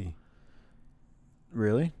 the movie.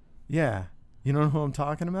 Really? Yeah. You know who I'm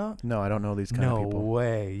talking about? No, I don't know these kind No of people.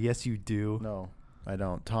 way. Yes, you do. No, I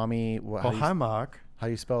don't. Tommy, Oh, hi, Mark. how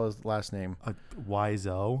do you spell his last name?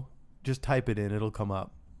 Wiseau. Just type it in. It'll come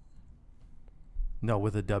up. No,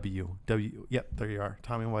 with a W. W. Yep, there you are.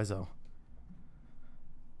 Tommy Wiseau.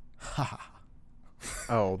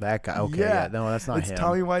 Oh, that guy. Okay, yeah. No, that's not it's him.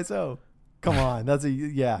 Tommy Wiseau. Come on. That's his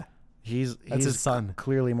He's his son.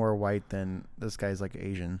 clearly more white than this guy's like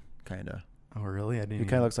Asian, kind of. Oh, really? I didn't He even-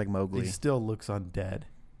 kind of looks like Mowgli. He still looks undead.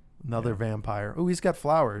 Another Yeah. vampire. Oh, he's got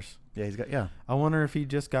flowers. Yeah, he's got yeah. I wonder if he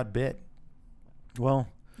just got bit. Well,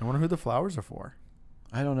 I wonder who the flowers are for.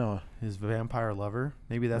 I don't know. His vampire lover.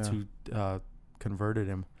 Maybe that's Yeah. who converted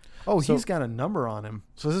him. Oh, So- he's got a number on him.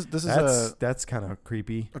 So this is That's kind of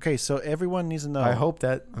creepy. okay. So everyone needs to know. I hope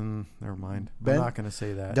that. Never mind. Ben- I'm not going to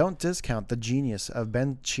say that. Don't discount the genius of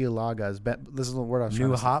Ben Chialaga's. This is the word I was New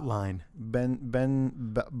trying to say. hotline.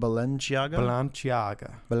 Balenciaga.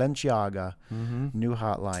 Balenciaga. Balenciaga. Mm-hmm. New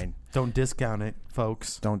hotline. Don't discount it,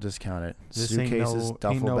 folks. Don't discount it. This Suitcases, ain't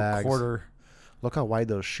duffel no bags. quarter. Look how wide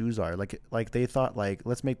those shoes are. Like they thought, like,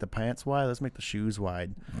 let's make the pants wide. Let's make the shoes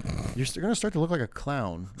wide. You're gonna start to look like a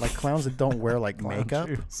clown. Like clowns that don't wear like Clown makeup.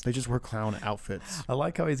 shoes. They just wear clown outfits. I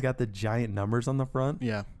like how he's got the giant numbers on the front.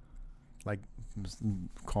 Yeah. Like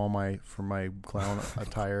call my clown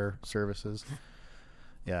attire services.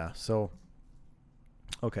 Yeah. So.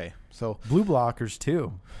 Okay. So Blue blockers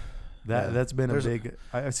too. Yeah. That's been There's a big.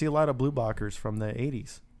 I see a lot of blue blockers from the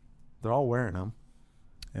 80s. They're all wearing them.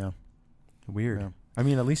 yeah. Weird. Yeah. I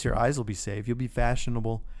mean, at least your eyes will be safe. You'll be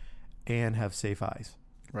fashionable and have safe eyes.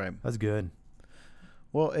 Right. That's good.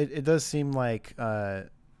 Well, it does seem like one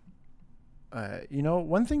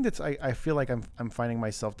thing that's I feel like I'm finding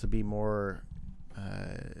myself to be more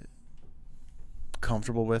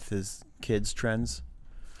comfortable with is kids trends,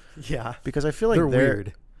 Yeah. because I feel like They're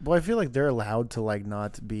weird. Well, I feel like they're allowed to like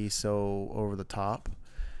not be so over the top,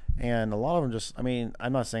 and a lot of them just. I mean,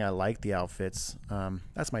 I'm not saying I like the outfits.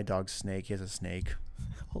 That's my dog Snake. He has a snake.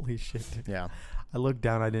 Holy shit. Yeah. I looked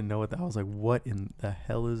down. I didn't know what that. I was like, "What in the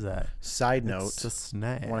hell is that?" Side note: It's a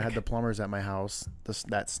snake. when I had the plumbers at my house,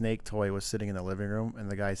 that snake toy was sitting in the living room,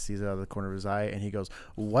 and the guy sees it out of the corner of his eye, and he goes,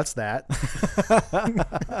 "What's that?"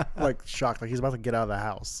 Like shocked, like he's about to get out of the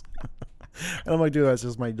house. And I'm like, "Dude, that's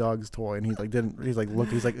just my dog's toy." And he's like, "Look."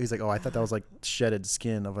 He's like, "Oh, I thought that was like shedded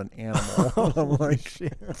skin of an animal." I'm like,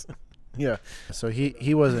 "Shit." Yeah. So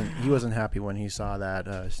he wasn't happy when he saw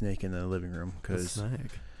that snake in the living room A because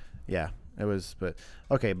snake. yeah, it was. But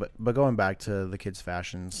okay, but going back to the kids'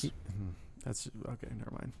 fashions. That's okay.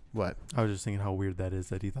 Never mind. What? I was just thinking how weird that is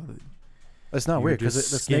that he thought that. It's not You were weird because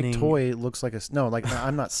just the snake skinning- toy looks like no, like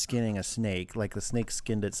I'm not skinning a snake. Like the snake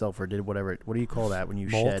skinned itself or did whatever. What do you call that when you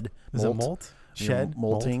Molt? shed? Is it molt? You know, Shed?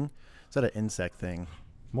 molting. Is that an insect thing?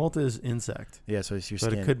 Molt is insect, Yeah, so it's your but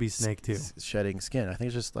skin. it could be snake too. Shedding skin. I think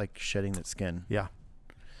it's just like shedding its skin. Yeah.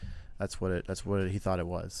 That's what he thought it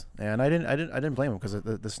was. And I didn't blame him because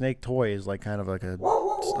the snake toy is like kind of like a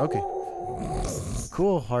okay.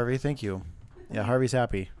 Cool, Harvey. Thank you. Yeah, Harvey's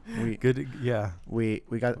happy. Good. Yeah. We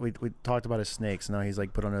talked about his snakes. Now he's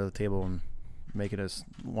like put under the table and making us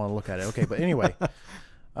want to look at it. Okay, but anyway,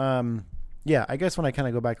 yeah. I guess when I kind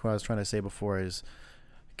of go back to what I was trying to say before is,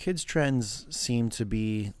 kids' trends seem to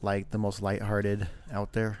be like the most lighthearted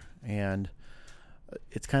out there, and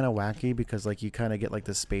it's kind of wacky because like you kind of get like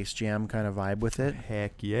the Space Jam kind of vibe with it.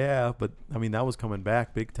 Heck yeah. But I mean, that was coming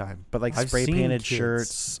back big time. But like I've spray seen painted kids-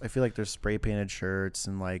 shirts. I feel like there's spray painted shirts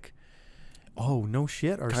and like Oh no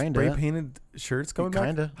shit! Are Kinda. spray painted shirts coming back?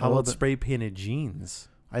 Kinda. How Well, about the- spray painted jeans?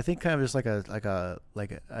 I think kind of just like a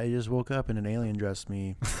I just woke up and an alien dressed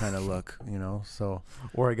me kind of look, you know. So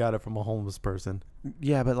Or I got it from a homeless person.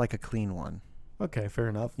 yeah, but like a clean one, Okay, fair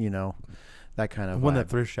enough. you know, that kind of One vibe. that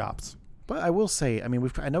thrift shops. But I will say, I mean,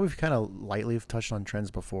 I know we've kind of lightly touched on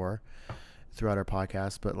trends before throughout our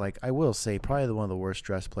podcast, but like I will say, probably one of the worst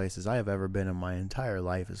dressed places I have ever been in my entire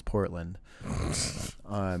life is Portland.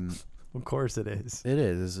 Of course it is. It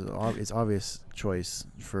is. It's obvious choice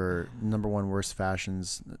for number one worst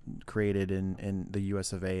fashions created in the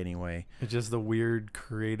U.S. of A. Anyway. It's just the weird,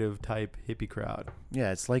 creative type hippie crowd.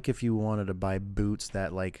 Yeah, it's like if you wanted to buy boots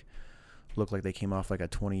that like look like they came off like a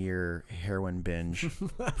 20-year heroin binge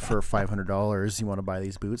for $500. You want to buy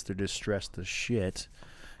these boots? They're distressed as shit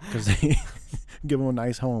because they give them a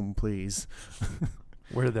nice home, please.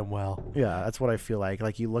 Wear them well. Yeah, that's what I feel like.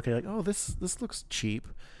 Like you look at it like, oh, this looks cheap,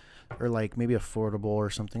 or like maybe affordable or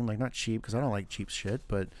something. Like not cheap because I don't like cheap shit,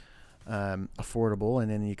 but affordable. And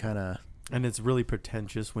then you kind of And it's really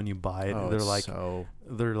pretentious when you buy it.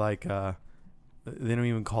 They're like, they don't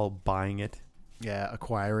even call buying it.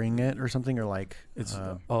 acquiring it or something, or like It's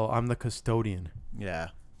I'm the custodian, yeah,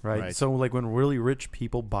 right? Right. So like when really rich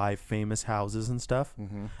people buy famous houses and stuff,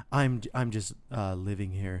 mm-hmm. I'm just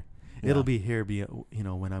living here. Yeah. It'll be here,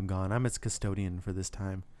 when I'm gone. I'm its custodian for this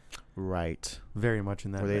time. Right. Very much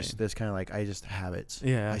in that Where vein. there's kind of like I just have it.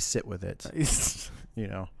 Yeah. I sit with it. You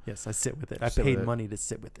know. Yes, I sit with it. I Sit paid with it. money to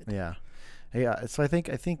sit with it. Yeah. Yeah. So I think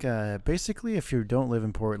basically if you don't live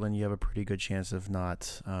in Portland, you have a pretty good chance of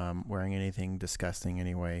not wearing anything disgusting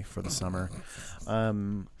anyway for the summer. I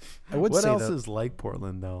would What say else that, is like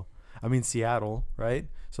Portland though? I mean Seattle, right?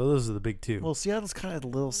 So those are the big two. well, Seattle's kind of a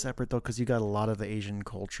little separate though because you got a lot of the Asian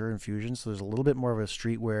culture infusion. So there's a little bit more of a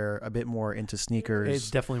streetwear, a bit more into sneakers. it's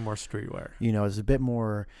definitely more streetwear. You know, there's a bit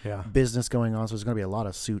more Yeah. business going on. So there's going to be a lot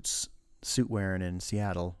of suit wearing in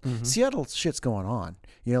Seattle. Mhm. Seattle shit's going on.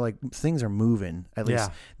 You know, like things are moving. At least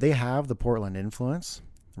Yeah. they have the Portland influence,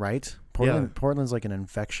 right? Portland's like an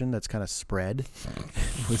infection that's kind of spread.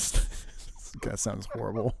 That sounds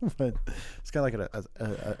horrible, but it's kind of like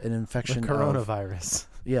an infection. The coronavirus.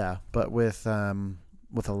 Yeah, but with a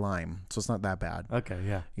Lyme, so it's not that bad. Okay,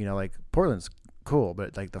 yeah. You know, like Portland's cool,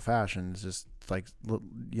 but like the fashion is just like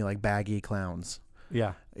like baggy clowns.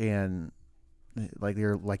 Yeah. And like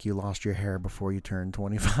you lost your hair before you turned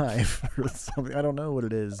 25 or something. I don't know what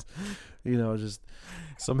it is. You know, just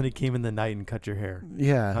Somebody came in the night and cut your hair. I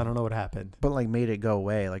yeah, don't know what happened. but like made it go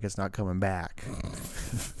away, like it's not coming back.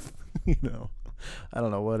 You know, I don't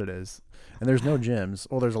know what it is. And there's no gyms.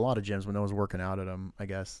 Well, there's a lot of gyms, but no one's working out at them. I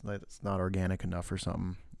guess like it's not organic enough or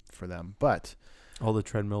something for them. But All the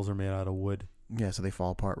treadmills are made out of wood. yeah, so they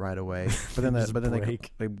fall apart right away. But then Just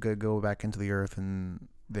they break. go back into the earth and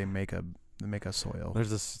they make a soil.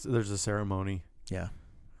 There's a ceremony. Yeah.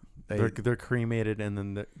 They're cremated and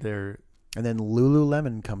then they're And then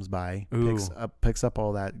Lululemon comes by, Ooh. picks up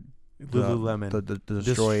all that Lululemon. the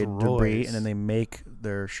destroyed debris, Destroys. and then they make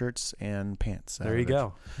their shirts and pants. out There of you it.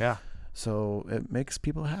 go. Yeah. So it makes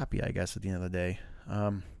people happy, I guess, at the end of the day.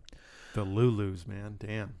 The Lulus, man.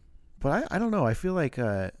 Damn. But I don't know. I feel like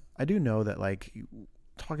I do know that like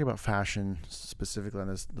talking about fashion specifically on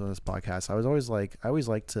this podcast, I always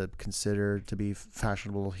like to consider to be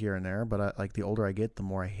fashionable here and there, but like the older I get, the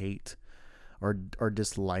more I hate or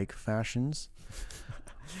dislike fashions.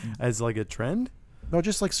 As like a trend? No,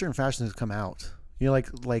 just like certain fashions that come out. You know,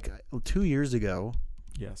 like 2 years ago.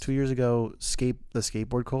 Yes. 2 years ago, the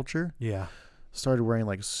skateboard culture Yeah. started wearing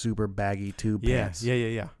like super baggy tube pants.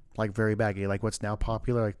 Yeah. Like very baggy, like what's now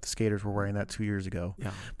popular. Like the skaters were wearing that 2 years ago.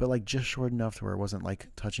 Yeah. But like just short enough to where it wasn't like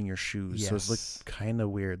touching your shoes. So it's Yes. like kind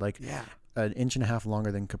of weird. Like Yeah. an inch and a half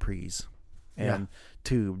longer than capris and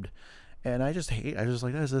tubed. And I just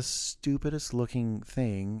like, that's the stupidest looking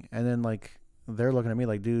thing. And then like they're looking at me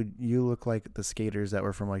like, dude, you look like the skaters that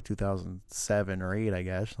were from like 2007 or 8, I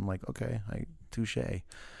guess. I'm like, okay, touche.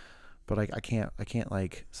 But like I can't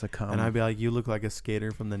like succumb. And I'd be like, you look like a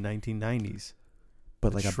skater from the 1990s.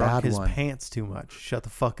 but like a Shrunk bad his one. pants too much. Shut the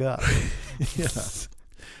fuck up. Yeah.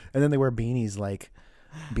 And then they wear beanies, like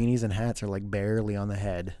beanies and hats are like barely on the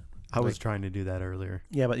head. I was trying to do that earlier.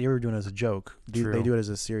 Yeah, but you were doing it as a joke. They True. do it as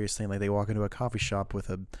a serious thing. Like they walk into a coffee shop with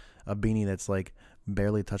a beanie that's like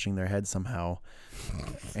barely touching their head somehow,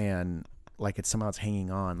 and like it's hanging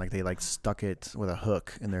on. Like they like stuck it with a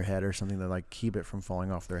hook in their head or something to like keep it from falling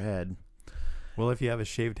off their head. Well, if you have a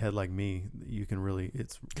shaved head like me, you can really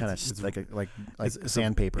it's Like it's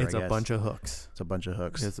sandpaper. It's I a guess. bunch of hooks. It's a bunch of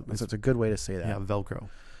hooks. It's It's a good way to say that. Yeah, Velcro.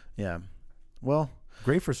 Yeah. Well,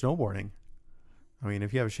 Great for snowboarding. I mean,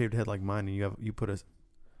 if you have a shaved head like mine and you put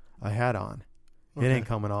a hat on, it ain't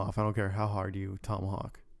coming off. I don't care how hard you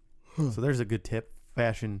tomahawk. So there's a good tip.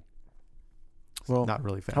 Fashion. Well, not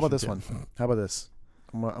really fashion. how about this tip. one? How about this?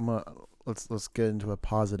 Let's get into a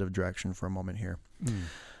positive direction for a moment here.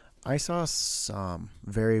 I saw some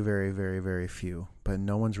very, very, very, very few, but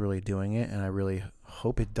no one's really doing it, and I really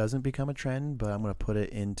hope it doesn't become a trend, but I'm going to put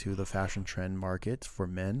it into the fashion trend market for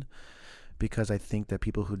men because I think that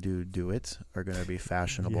people who do it are going to be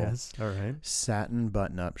fashionable. Yes. All right. Satin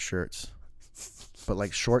button-up shirts, but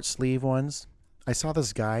like short sleeve ones. I saw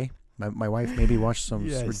this guy. My wife maybe watched some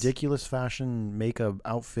Yes. ridiculous fashion makeup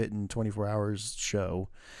outfit in 24 hours show,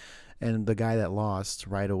 and the guy that lost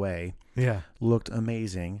right away Yeah. looked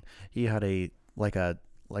amazing. He had a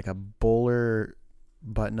bowler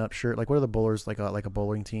button-up shirt. Like what are the bowlers like a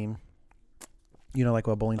bowling team? You know, like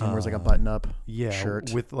a bowling team wears like a button-up Yeah.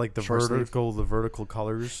 shirt With like the short sleeve. vertical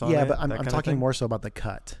colors on Yeah, it, but I'm that kind of talking thing? more so about the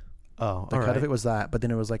cut. Oh, The all cut right. of it was that, but then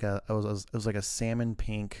it was like it was like a salmon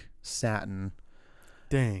pink satin,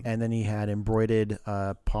 Dang. and then he had embroidered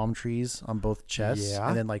palm trees on both chests, Yeah.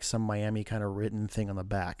 and then like some Miami kind of written thing on the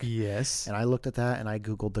back. Yes. And I looked at that and I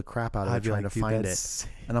Googled the crap out of I'd it be trying like, to dude, find it. that's-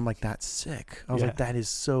 And I'm like, that's sick. I was Yeah. like, that is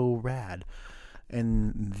so rad.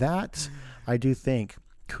 And that I do think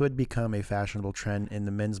could become a fashionable trend in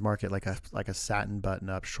the men's market, like a satin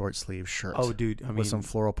button-up short sleeve shirt. Oh, dude. I mean, with some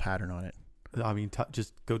floral pattern on it.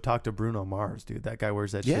 just go talk to Bruno Mars, dude. That guy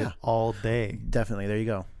wears that Yeah. shit all day. Definitely. There you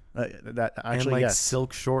go. That And actually, like yes.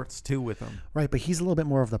 silk shorts too with him. Right, but he's a little bit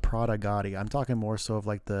more of the Prada Gotti. I'm talking more so of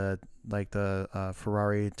like the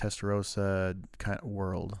Ferrari Testarossa kind of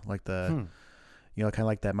world, like the you know, kind of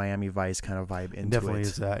like that Miami Vice kind of vibe into Definitely it.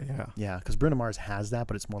 is that. Yeah. Yeah, because Bruno Mars has that,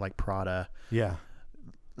 but it's more like Prada, Yeah.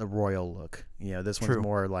 the royal look. You know, this True. one's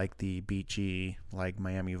more like the beachy, like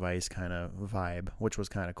Miami Vice kind of vibe, which was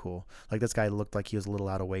kind of cool. Like this guy looked like he was a little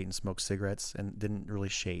out of weight and smoked cigarettes and didn't really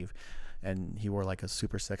shave. And he wore like a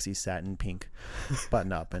super sexy satin pink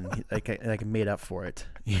button up, and he, like made up for it,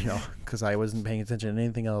 you know, because I wasn't paying attention to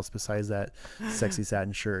anything else besides that sexy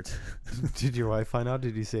satin shirt. Did your wife find out?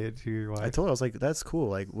 Did you say it to your wife? I told her, I was like, "That's cool.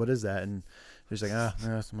 Like, what is that?" And she's like,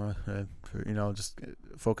 you know, just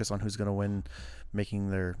focus on who's gonna win,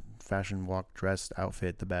 making their fashion walk dress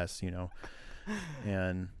outfit the best, you know.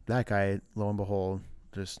 And that guy, lo and behold,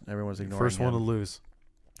 just everyone's ignoring First one to him. lose.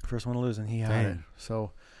 First one to lose, and he had it. Dang.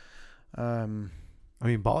 So, I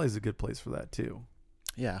mean, Bali's a good place for that too.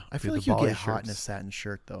 yeah, I Dude, feel the like you Bali get hot in a shirts. satin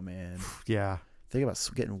shirt, though, man. Yeah. Think about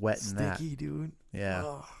getting wet in that. Sticky, dude. Yeah,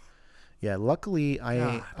 Ugh. yeah. Luckily, I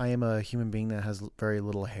God. am a human being that has very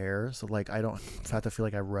little hair, so like I don't have to feel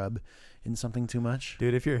like I rub in something too much.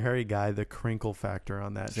 Dude, if you're a hairy guy, the crinkle factor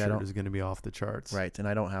on that See, I shirt don't- is going to be off the charts. Right, and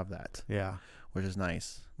I don't have that, Yeah. which is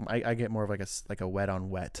nice. I get more of like a wet on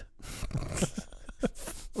wet.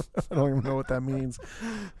 I don't even know what that means.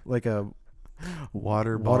 Like a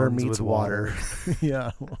Water water bonds meets with water.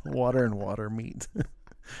 Yeah, water and water meet.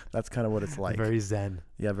 That's kind of what it's like. Very zen.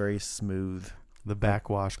 Yeah, very smooth. The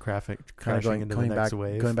backwash Kind crashing of into going the next back,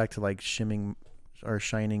 wave. going back to like shimming or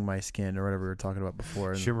shining my skin or whatever we were talking about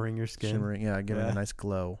before. And Shimmering your skin. Shimmering, yeah, giving Yeah. a nice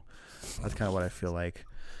glow. That's kind of what I feel like.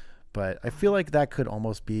 But I feel like that could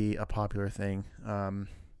almost be a popular thing.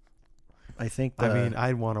 I think. I mean,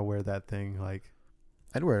 I'd want to wear that thing. Like,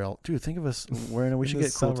 I'd wear it all. Dude, think of us wearing it. We In should the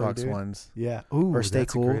get Cool summer, Talks dude. ones. yeah. Ooh, Or Stay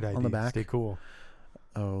that's Cool a great idea. on the back. Stay cool.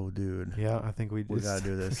 Oh, dude. Yeah, I think we We gotta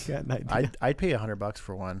do this. got an idea. I'd pay $100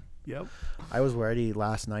 for one. Yep. I was ready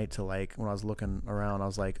last night to like when I was looking around. I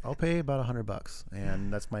was like, I'll pay about $100,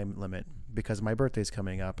 and that's my limit because my birthday's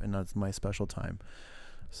coming up and that's my special time.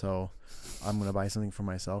 So I'm gonna buy something for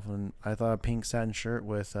myself, and I thought a pink satin shirt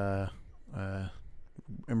with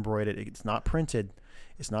embroidered. It's not printed.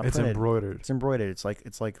 It's not It's printed. embroidered. It's embroidered. It's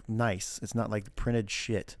like nice. It's not like printed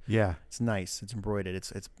shit. Yeah. It's nice. It's embroidered.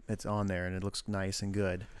 It's on there and it looks nice and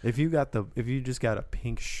good. If you just got a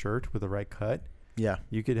pink shirt with the right cut, Yeah.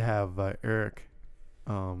 you could have Eric,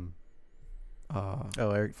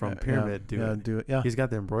 Eric from Pyramid do it. do it. Yeah. He's got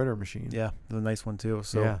the embroider machine. Yeah. The nice one too.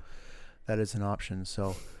 So yeah. that is an option.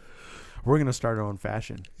 So We're gonna start our own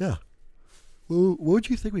fashion. yeah. Well, what would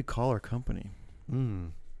you think we call our company?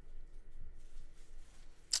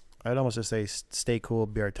 I'd almost just say "Stay Cool"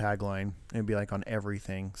 would be our tagline. It'd be like on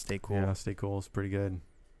everything. Stay cool. Yeah, Stay Cool is pretty good.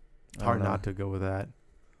 I Hard don't know. not to go with that.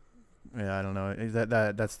 Yeah, I don't know.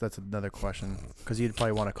 That's another question because you'd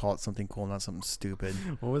probably want to call it something cool, not something stupid.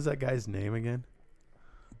 What was that guy's name again?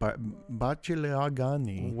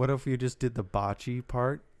 Bachileagani. What if you just did the bocce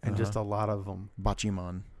part and just a lot of them?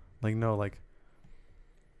 Bachiman. Like no, like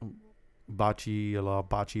bocce.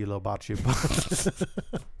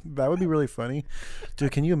 That would be really funny,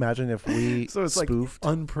 dude. Can you imagine if we So it's spoofed?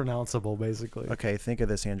 like unpronounceable, basically. Okay, think of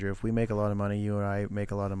this, Andrew. If we make a lot of money, you and I make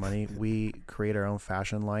a lot of money, we create our own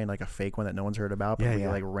fashion line, like a fake one that no one's heard about, but Yeah, we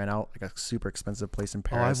yeah. like rent out like a super expensive place in Oh,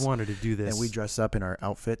 Paris. I've wanted to do this. And we dress up in our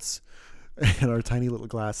outfits and our tiny little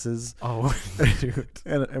glasses, Oh, dude.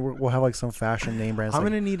 and we'll have like some fashion name brands. I'm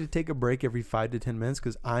like, gonna need to take a break every 5 to 10 minutes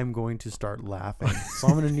because I'm going to start laughing. So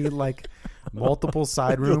I'm gonna need like multiple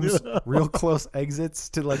side rooms, real close exits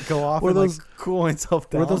to like go off Or and those- like cool myself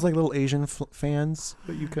down. What are those like little Asian fans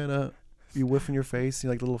that you kind of you whiff in your face? You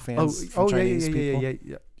like little fans from Chinese people?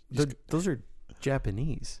 yeah. Those are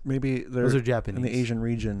Japanese. Maybe they're Those are Japanese. in the Asian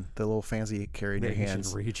region. The little fans that you carry in The your Asian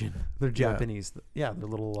hands. region. They're Yeah. Japanese. Yeah, they're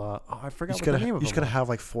little. I You forgot just what gotta the name of you just them gotta was. have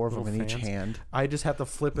like 4 of them in Little each fans. hand. I just have to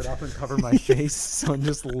flip it up and cover my face, so I'm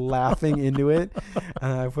just laughing into it,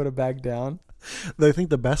 and I put it back down. I think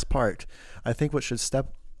the best part, I think what should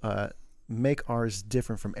make ours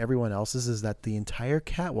different from everyone else's is that the entire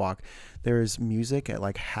catwalk, there is music at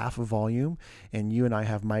like half a volume, and you and I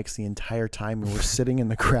have mics the entire time, and we're sitting in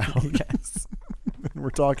the crowd. Yes. And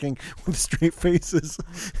we're talking with straight faces.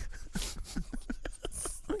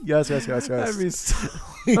 Yes. That'd be so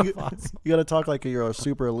You awesome. gotta talk like you're a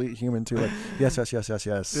super elite human too. Like yes.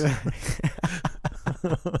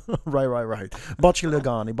 Right. Bachi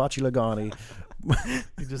Lagani.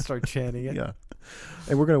 You just start chanting it. Yeah.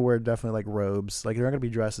 And we're gonna wear definitely like robes. Like they're not gonna be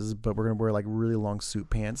dresses, but we're gonna wear like really long suit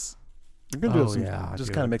pants. We're gonna do Oh, some, yeah, just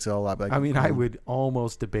dude. kind of mix it all up. Like I mean, I would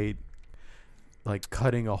almost debate like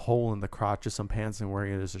cutting a hole in the crotch of some pants and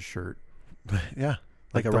wearing it as a shirt, yeah,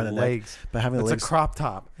 like the around the neck, legs. but having the It's legs. a crop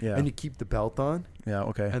top, Yeah. and you keep the belt on, Yeah.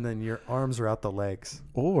 Okay. and then your arms are out the legs.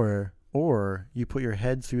 Or you put your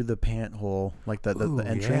head through the pant hole, like the Ooh,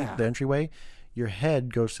 entry yeah. the entryway. Your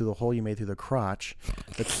head goes through the hole you made through the crotch.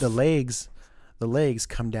 The legs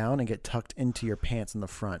come down and get tucked into your pants in the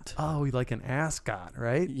front. Oh, like an ascot,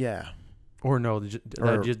 right? Yeah. Or no,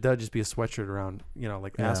 Or- that'd just be a sweatshirt around,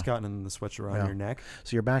 like Yeah. ascot and then the sweatshirt around Yeah. your neck.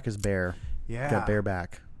 So your back is bare. Yeah, You got bare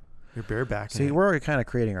back. Your bare back. See, we're already kind of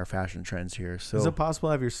creating our fashion trends here. So, Is it possible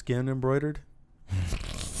to have your skin embroidered?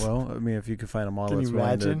 well, I mean, if you could find a model Can that's you willing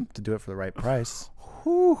imagine? to do it for the right price,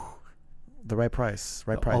 Whew. the right price.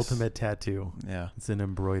 The ultimate tattoo. Yeah. It's an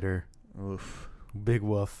embroider. Oof. Big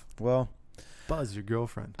woof. Well, Buzz, your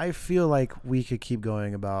girlfriend. I feel like we could keep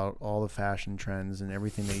going about all the fashion trends and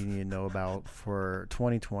everything that you need to know about for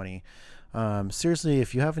 2020. Seriously,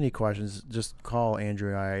 if you have any questions, just call Andrew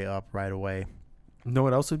and I up right away. Know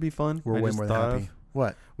what else would be fun? We're I way just more than thought happy. of?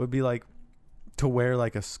 What? Would be like to wear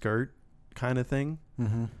like a skirt kind of thing.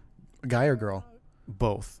 Mm-hmm. Guy or girl?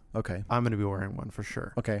 Both. Okay. I'm going to be wearing one for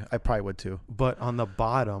sure. Okay. I probably would too. But on the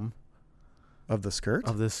bottom Of the skirt?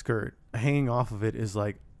 of this skirt, hanging off of it is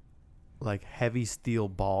like heavy steel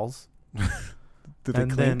balls. Do they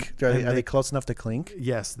and clink? then- Are and they they- close enough to clink?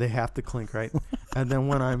 Yes, they have to clink, right? And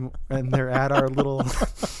then and they're at our little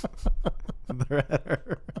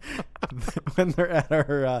when they're at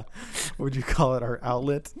our what would you call it, our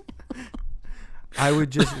outlet, I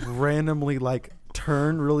would just randomly like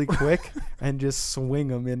turn really quick and just swing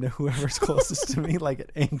them into whoever's closest to me, like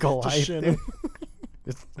at ankle Just height. shin 'em.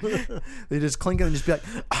 They just clink it and just be like,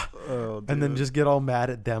 Oh, and then dude. just get all mad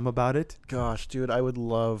at them about it. Gosh, dude, I would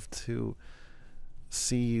love to.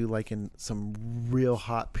 see you like in some real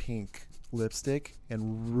hot pink lipstick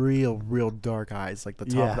and real dark eyes, like the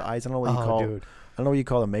top of the eyes. I don't know what you call. Dude. I don't know what you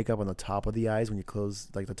call the makeup on the top of the eyes when you close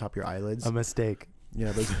like the top of your eyelids. A mistake.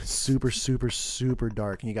 Yeah, those are super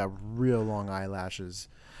dark, and you got real long eyelashes.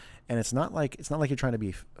 And it's not like you're trying to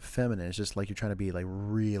be feminine. It's just like you're trying to be like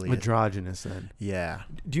really Androgynous then. Yeah.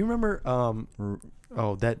 Do you remember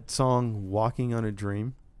that song "Walking on a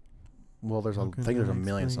Dream"? Well, I think there's a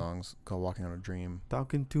million songs called "Walking on a Dream."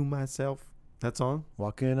 Talking to myself. That song.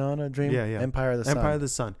 Walking on a Dream. Yeah. Empire of the Sun. Empire of the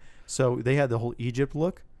Sun. So they had the whole Egypt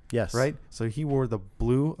look. Yes. Right. So he wore the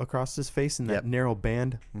blue across his face and that narrow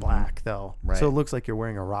band black though. Right. So it looks like you're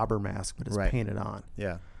wearing a robber mask, but it's painted on.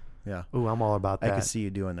 Yeah. Yeah. Ooh, I'm all about that. I can see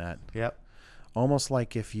you doing that. Yep. Almost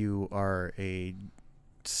like if you are a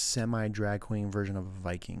semi drag queen version of a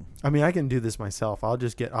Viking. I mean, I can do this myself. I'll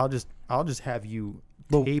just have you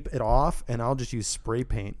tape it off, and I'll just use spray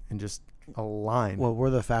paint and just a line. Well, we're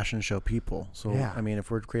the fashion show people, so Yeah. I mean,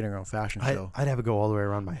 if we're creating our own fashion show, I'd have it go all the way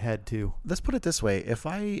around my head too. let's put it this way: if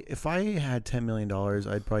I had $10 million,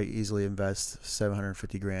 I'd probably easily invest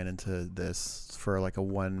 $750,000 into this for like a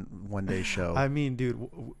one day show. I mean, dude,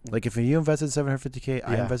 Like if you invested $750,000,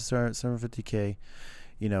 I Yeah. invested $750,000.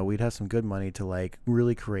 You know, we'd have some good money to like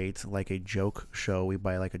really create like a joke show. We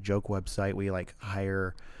buy like a joke website. We like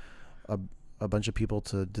hire a bunch of people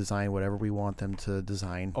to design whatever we want them to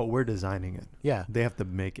design. oh, we're designing it. Yeah, They have to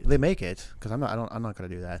make it. they make it because I'm not gonna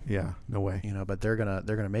do that. Yeah, no way. You know, but they're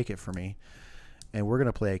gonna make it for me, and we're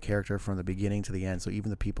gonna play a character from the beginning to the end. So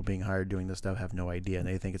even the people being hired doing this stuff have no idea, and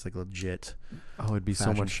they think it's like legit. Oh, it'd be so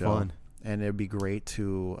fashion much show. fun. And it'd be great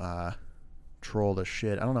to troll the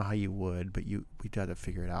shit. I don't know how you would, but we'd have to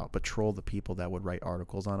figure it out. But troll the people that would write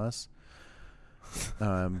articles on us,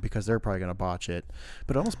 because they're probably gonna botch it.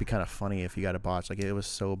 But it'd almost be kind of funny if you got a botch. Like it was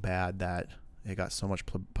so bad that it got so much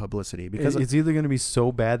publicity. Because It's either going to be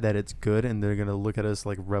so bad that it's good, and they're going to look at us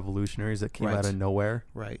like revolutionaries that came out of nowhere.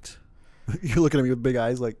 right, you're looking at me with big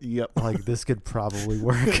eyes, like, yep, Like this could probably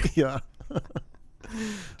work. yeah,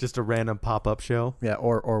 Just a random pop-up show. yeah,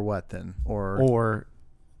 or what then, Or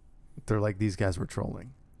they're like, these guys were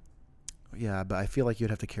trolling. yeah. But I feel like you'd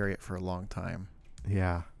have to carry it for a long time.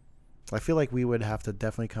 Yeah. I feel like we would have to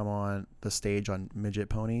definitely come on the stage on midget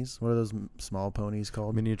ponies. What are those small ponies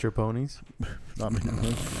called? Miniature ponies. Not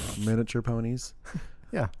miniature ponies.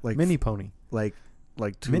 Yeah. Like mini pony. Like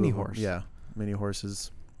two Mini of them. horse. Yeah, mini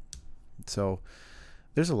horses. So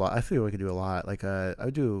there's a lot. I feel we could do a lot. Like I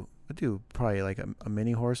would do probably like a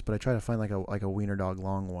mini horse, but I try to find like a wiener dog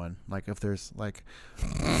long one. Like if there's like,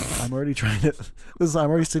 I'm already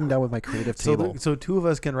sitting down with my creative table. So two of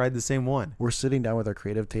us can ride the same one. We're sitting down with our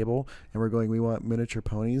creative table and we're going, we want miniature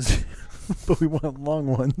ponies, but we want long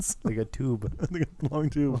ones. Like a tube. Long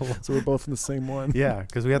tube. So we're both in the same one. Yeah,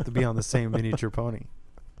 because we have to be on the same miniature pony.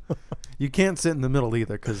 You can't sit in the middle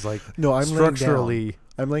either, because like No, I'm structurally,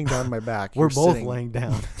 I'm laying down on my back. we're You're both sitting. laying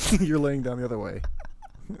down. You're laying down the other way.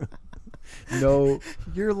 No,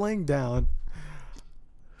 You're laying down.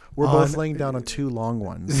 we're both On- laying down on two long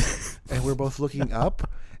ones, and we're both looking up,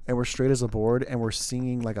 and we're straight as a board, and we're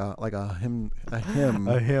singing like a hymn. A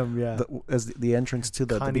hymn, yeah. As the entrance to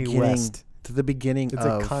the Kanye beginning. West. To the beginning It's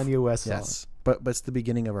of a Kanye West song. yes, but it's the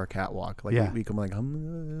beginning of our catwalk. Like Yeah. we come like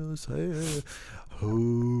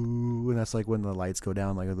who, and that's like when the lights go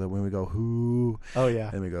down. Like when we go who, Oh yeah.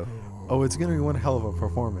 and we go. Oh, it's gonna be one hell of a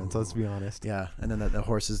performance. Let's be honest. Yeah, and then the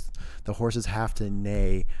horses have to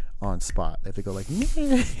neigh on spot. They have to go like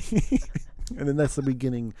neigh, and then that's the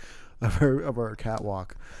beginning of our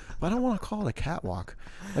catwalk. But I don't want to call it a catwalk.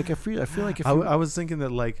 Like I feel like if I was thinking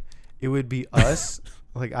that like it would be us.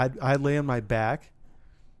 Like I'd lay on my back,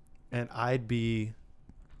 and I'd be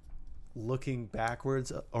looking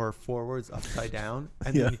backwards or forwards upside down,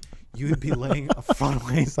 and then you would be laying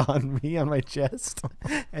frontways on me on my chest,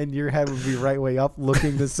 and your head would be right way up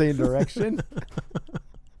looking the same direction.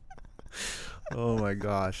 oh my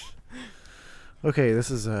gosh. Okay,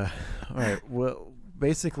 this is all right. Well,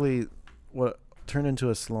 basically, what turned into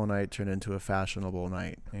a slow night turned into a fashionable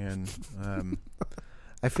night, and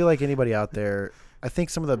I feel like anybody out there. I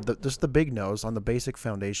think some of the just the big no's on the basic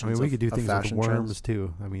foundations. I mean, we could do of things with fashion worms trends.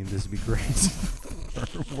 too. I mean, this would be great.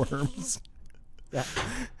 Worms. Yeah,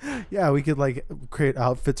 yeah, we could like create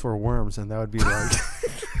outfits for worms, and that would be like.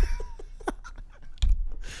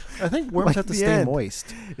 I think worms Like have to the stay end.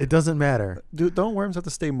 moist. It doesn't matter. Don't worms have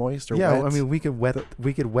to stay moist or Yeah, wet? I mean, we could wet the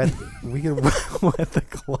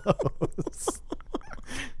clothes.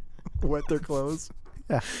 wet their clothes.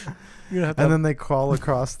 Yeah. You're gonna have to And then they crawl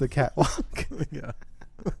across the catwalk. yeah.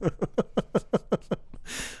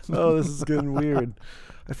 Oh, this is getting weird.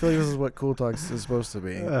 I feel like this is what Cool Talks is supposed to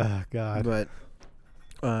be. Oh God. But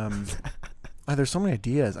There's so many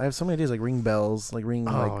ideas. I have so many ideas, like ring bells, like ring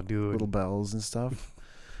dude. little bells and stuff.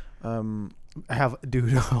 Dude,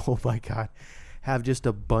 oh my God, have just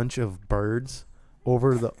a bunch of birds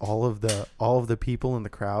over all of the people in the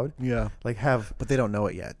crowd. Yeah, Like have but they don't know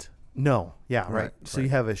it yet. no, yeah, right. So you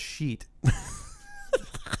have a sheet.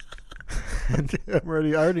 I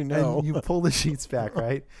already know. And you pull the sheets back,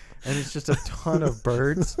 right? And it's just a ton of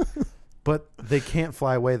birds, but they can't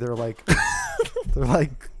fly away. They're like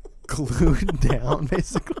glued down,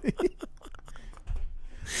 basically.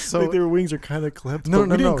 So like their wings are kind of clipped. no.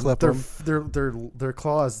 Clip them. Their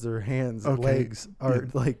claws, their hands, Okay. legs are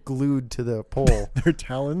like glued to the pole. Their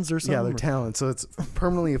talons or something. Yeah, their talons. So it's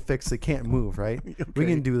permanently affixed. They can't move, right? We Okay.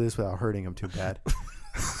 can do this without hurting them too bad.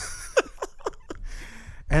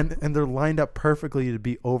 And they're lined up perfectly to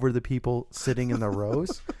be over the people sitting in the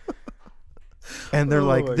rows. And they're Oh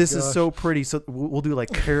like, my this is gosh. so pretty. So we'll do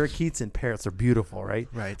like parakeets and parrots. They're beautiful, right?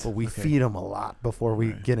 Right. But we Okay. feed them a lot before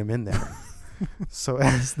we get them in there. So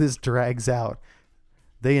as this drags out,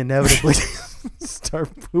 they inevitably start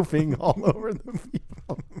pooping all over the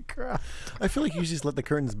people in the crowd. I feel like you just let the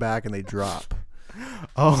curtains back and they drop.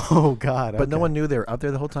 Oh, God. But no okay. one knew they were up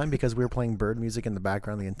there the whole time because we were playing bird music in the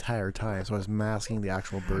background the entire time. So I was masking the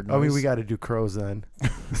actual bird noise. I mean, we got to do crows then.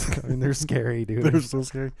 I mean, they're scary, dude. They're so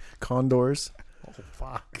scary. Condors. Oh,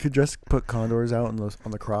 fuck. Could just put condors out on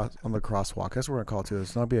the crosswalk. That's what we're gonna call it too.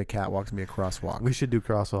 It's not be a catwalk, it's gonna be a crosswalk. We should do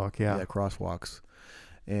crosswalk, yeah. Crosswalks.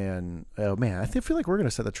 And oh man, I feel like we're gonna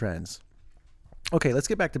set the trends. Okay, let's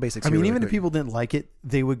get back to basics. I here mean, really even if quick. people didn't like it,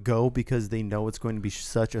 they would go because they know it's going to be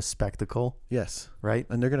such a spectacle, yes, right?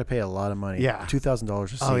 and they're gonna pay a lot of money. Yeah. $2,000 a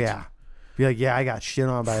seat. Oh, yeah. Be like, yeah, I got shit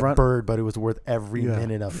on by a Front- bird, but it was worth every Yeah.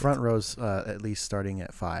 minute of Front rows at least starting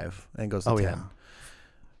at 5 and goes to Oh, 10. yeah.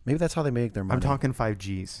 Maybe that's how they make their money. I'm talking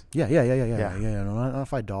 5Gs. Yeah. Yeah. No, not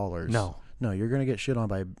 $5. No. No, you're gonna get shit on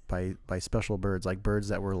by special birds, like birds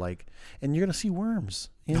that were like, and you're gonna see worms.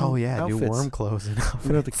 In Oh, yeah. outfits. Do worm clothes and You're gonna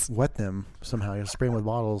have outfits. to wet them somehow. You have to spray them with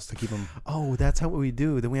bottles to keep them. Oh, that's how we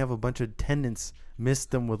do. Then we have a bunch of attendants mist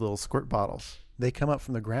them with little squirt bottles. They come up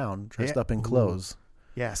from the ground dressed Yeah. up in Ooh. clothes,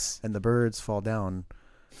 Yes. and the birds fall down.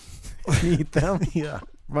 Eat them. Yeah,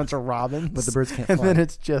 A bunch of robins. but the birds can't And fly. then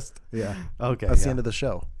it's just, Yeah, okay. that's yeah. the end of the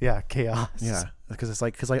show. Yeah, chaos. Yeah, because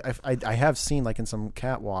I have seen like in some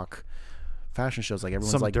catwalk fashion shows, like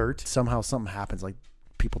everyone's Some like dirt. somehow something happens, like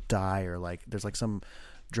people die or like there's like some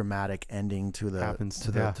dramatic ending to the Happens,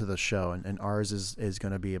 to the yeah. to the show, and ours is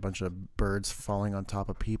going to be a bunch of birds falling on top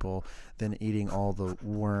of people, then eating all the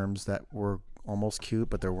worms that were almost cute,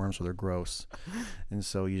 but they're worms, so they're gross, and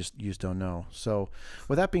so you just don't know. So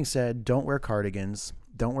with that being said, don't wear cardigans,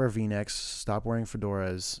 don't wear V-necks, stop wearing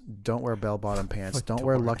fedoras, don't wear bell-bottom pants, don't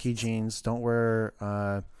wear Fedoras. lucky jeans, don't wear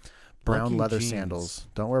brown Lucky leather jeans. sandals,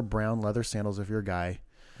 don't wear brown leather sandals if you're a guy.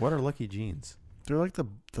 What are lucky jeans? They're like the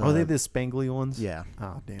Are they the spangly ones? yeah.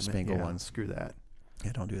 Oh, damn it. Spangle Yeah, ones. Screw that.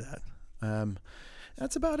 Yeah, don't do that.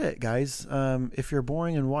 That's about it, guys. If you're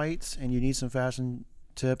boring and white and you need some fashion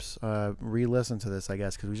tips, re-listen to this, I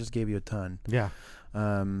guess, because we just gave you a ton. Yeah.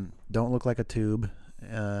 Don't look like a tube,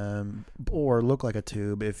 or look like a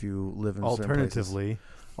tube if you live in certain places. Alternatively,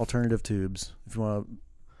 Alternative tubes. If you want to,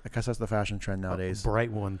 I guess that's the fashion trend nowadays. a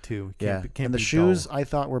bright one too. Yeah, Can't and the be shoes dull. I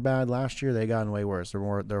thought were bad last year. They gotten way worse. They're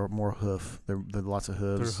more hoof. They're lots of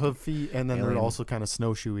They're hooves. hoofy, and then Alien. they're also kind of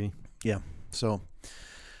snowshoey. So,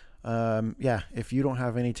 yeah, if you don't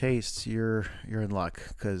have any tastes, you're in luck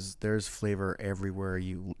because there's flavor everywhere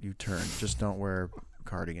you turn. Just don't wear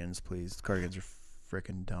cardigans, please. Cardigans are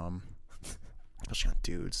freaking dumb. Especially on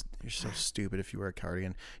dudes. You're so stupid if you wear a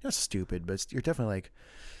cardigan. You're not stupid, but you're definitely like,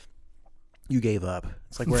 you gave up.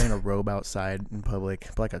 It's like wearing a robe outside in public,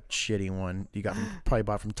 but like a shitty one you got probably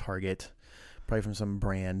bought from Target, probably from some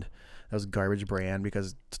brand that was garbage brand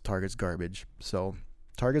because Target's garbage. So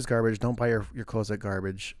Target's garbage. Don't buy your clothes at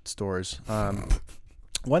garbage stores.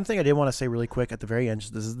 One thing I did want to say really quick at the very end.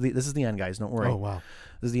 This is the end, guys. Don't worry. Oh wow.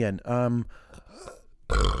 This is the end.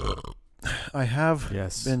 I have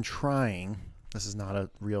Yes. been trying. This is not a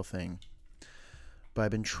real thing, but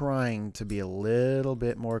I've been trying to be a little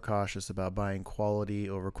bit more cautious about buying quality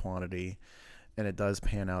over quantity, and it does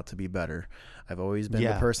pan out to be better. I've always been the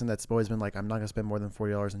Yeah. person that's always been like, I'm not gonna spend more than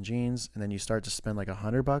 $40 in jeans, and then you start to spend like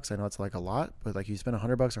 $100. I know it's like a lot, but like you spend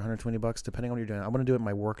 $100 or $120 depending on what you're doing. I want to do it in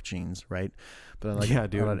my work jeans, right? But like Yeah,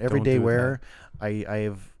 dude, on an don't everyday do wear,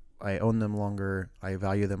 I own them longer. I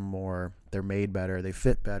value them more. They're made better. They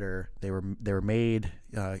fit better. They were made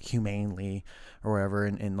humanely or whatever,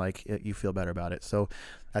 and like you feel better about it. So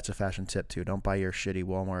that's a fashion tip too. Don't buy your shitty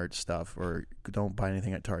Walmart stuff, or don't buy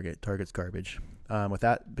anything at Target. Target's garbage. With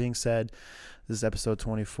that being said, this is episode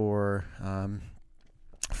 24.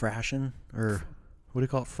 Frashin, or what do you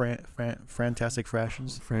call it? Fantastic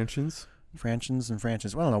Frashins? Franchins. Franchins and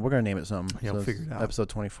Franchins. Well, I don't know. We're going to name it something. Yeah, we'll figure it out. Episode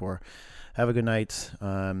 24. Have a good night.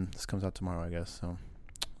 This comes out tomorrow, I guess. So,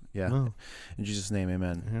 yeah. Oh. In Jesus' name,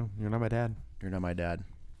 amen. Yeah, you're not my dad. You're not my dad.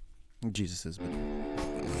 Jesus is.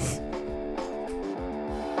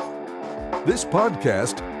 This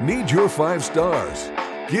podcast needs your 5 stars.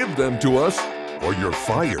 Give them to us or you're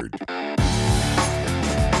fired.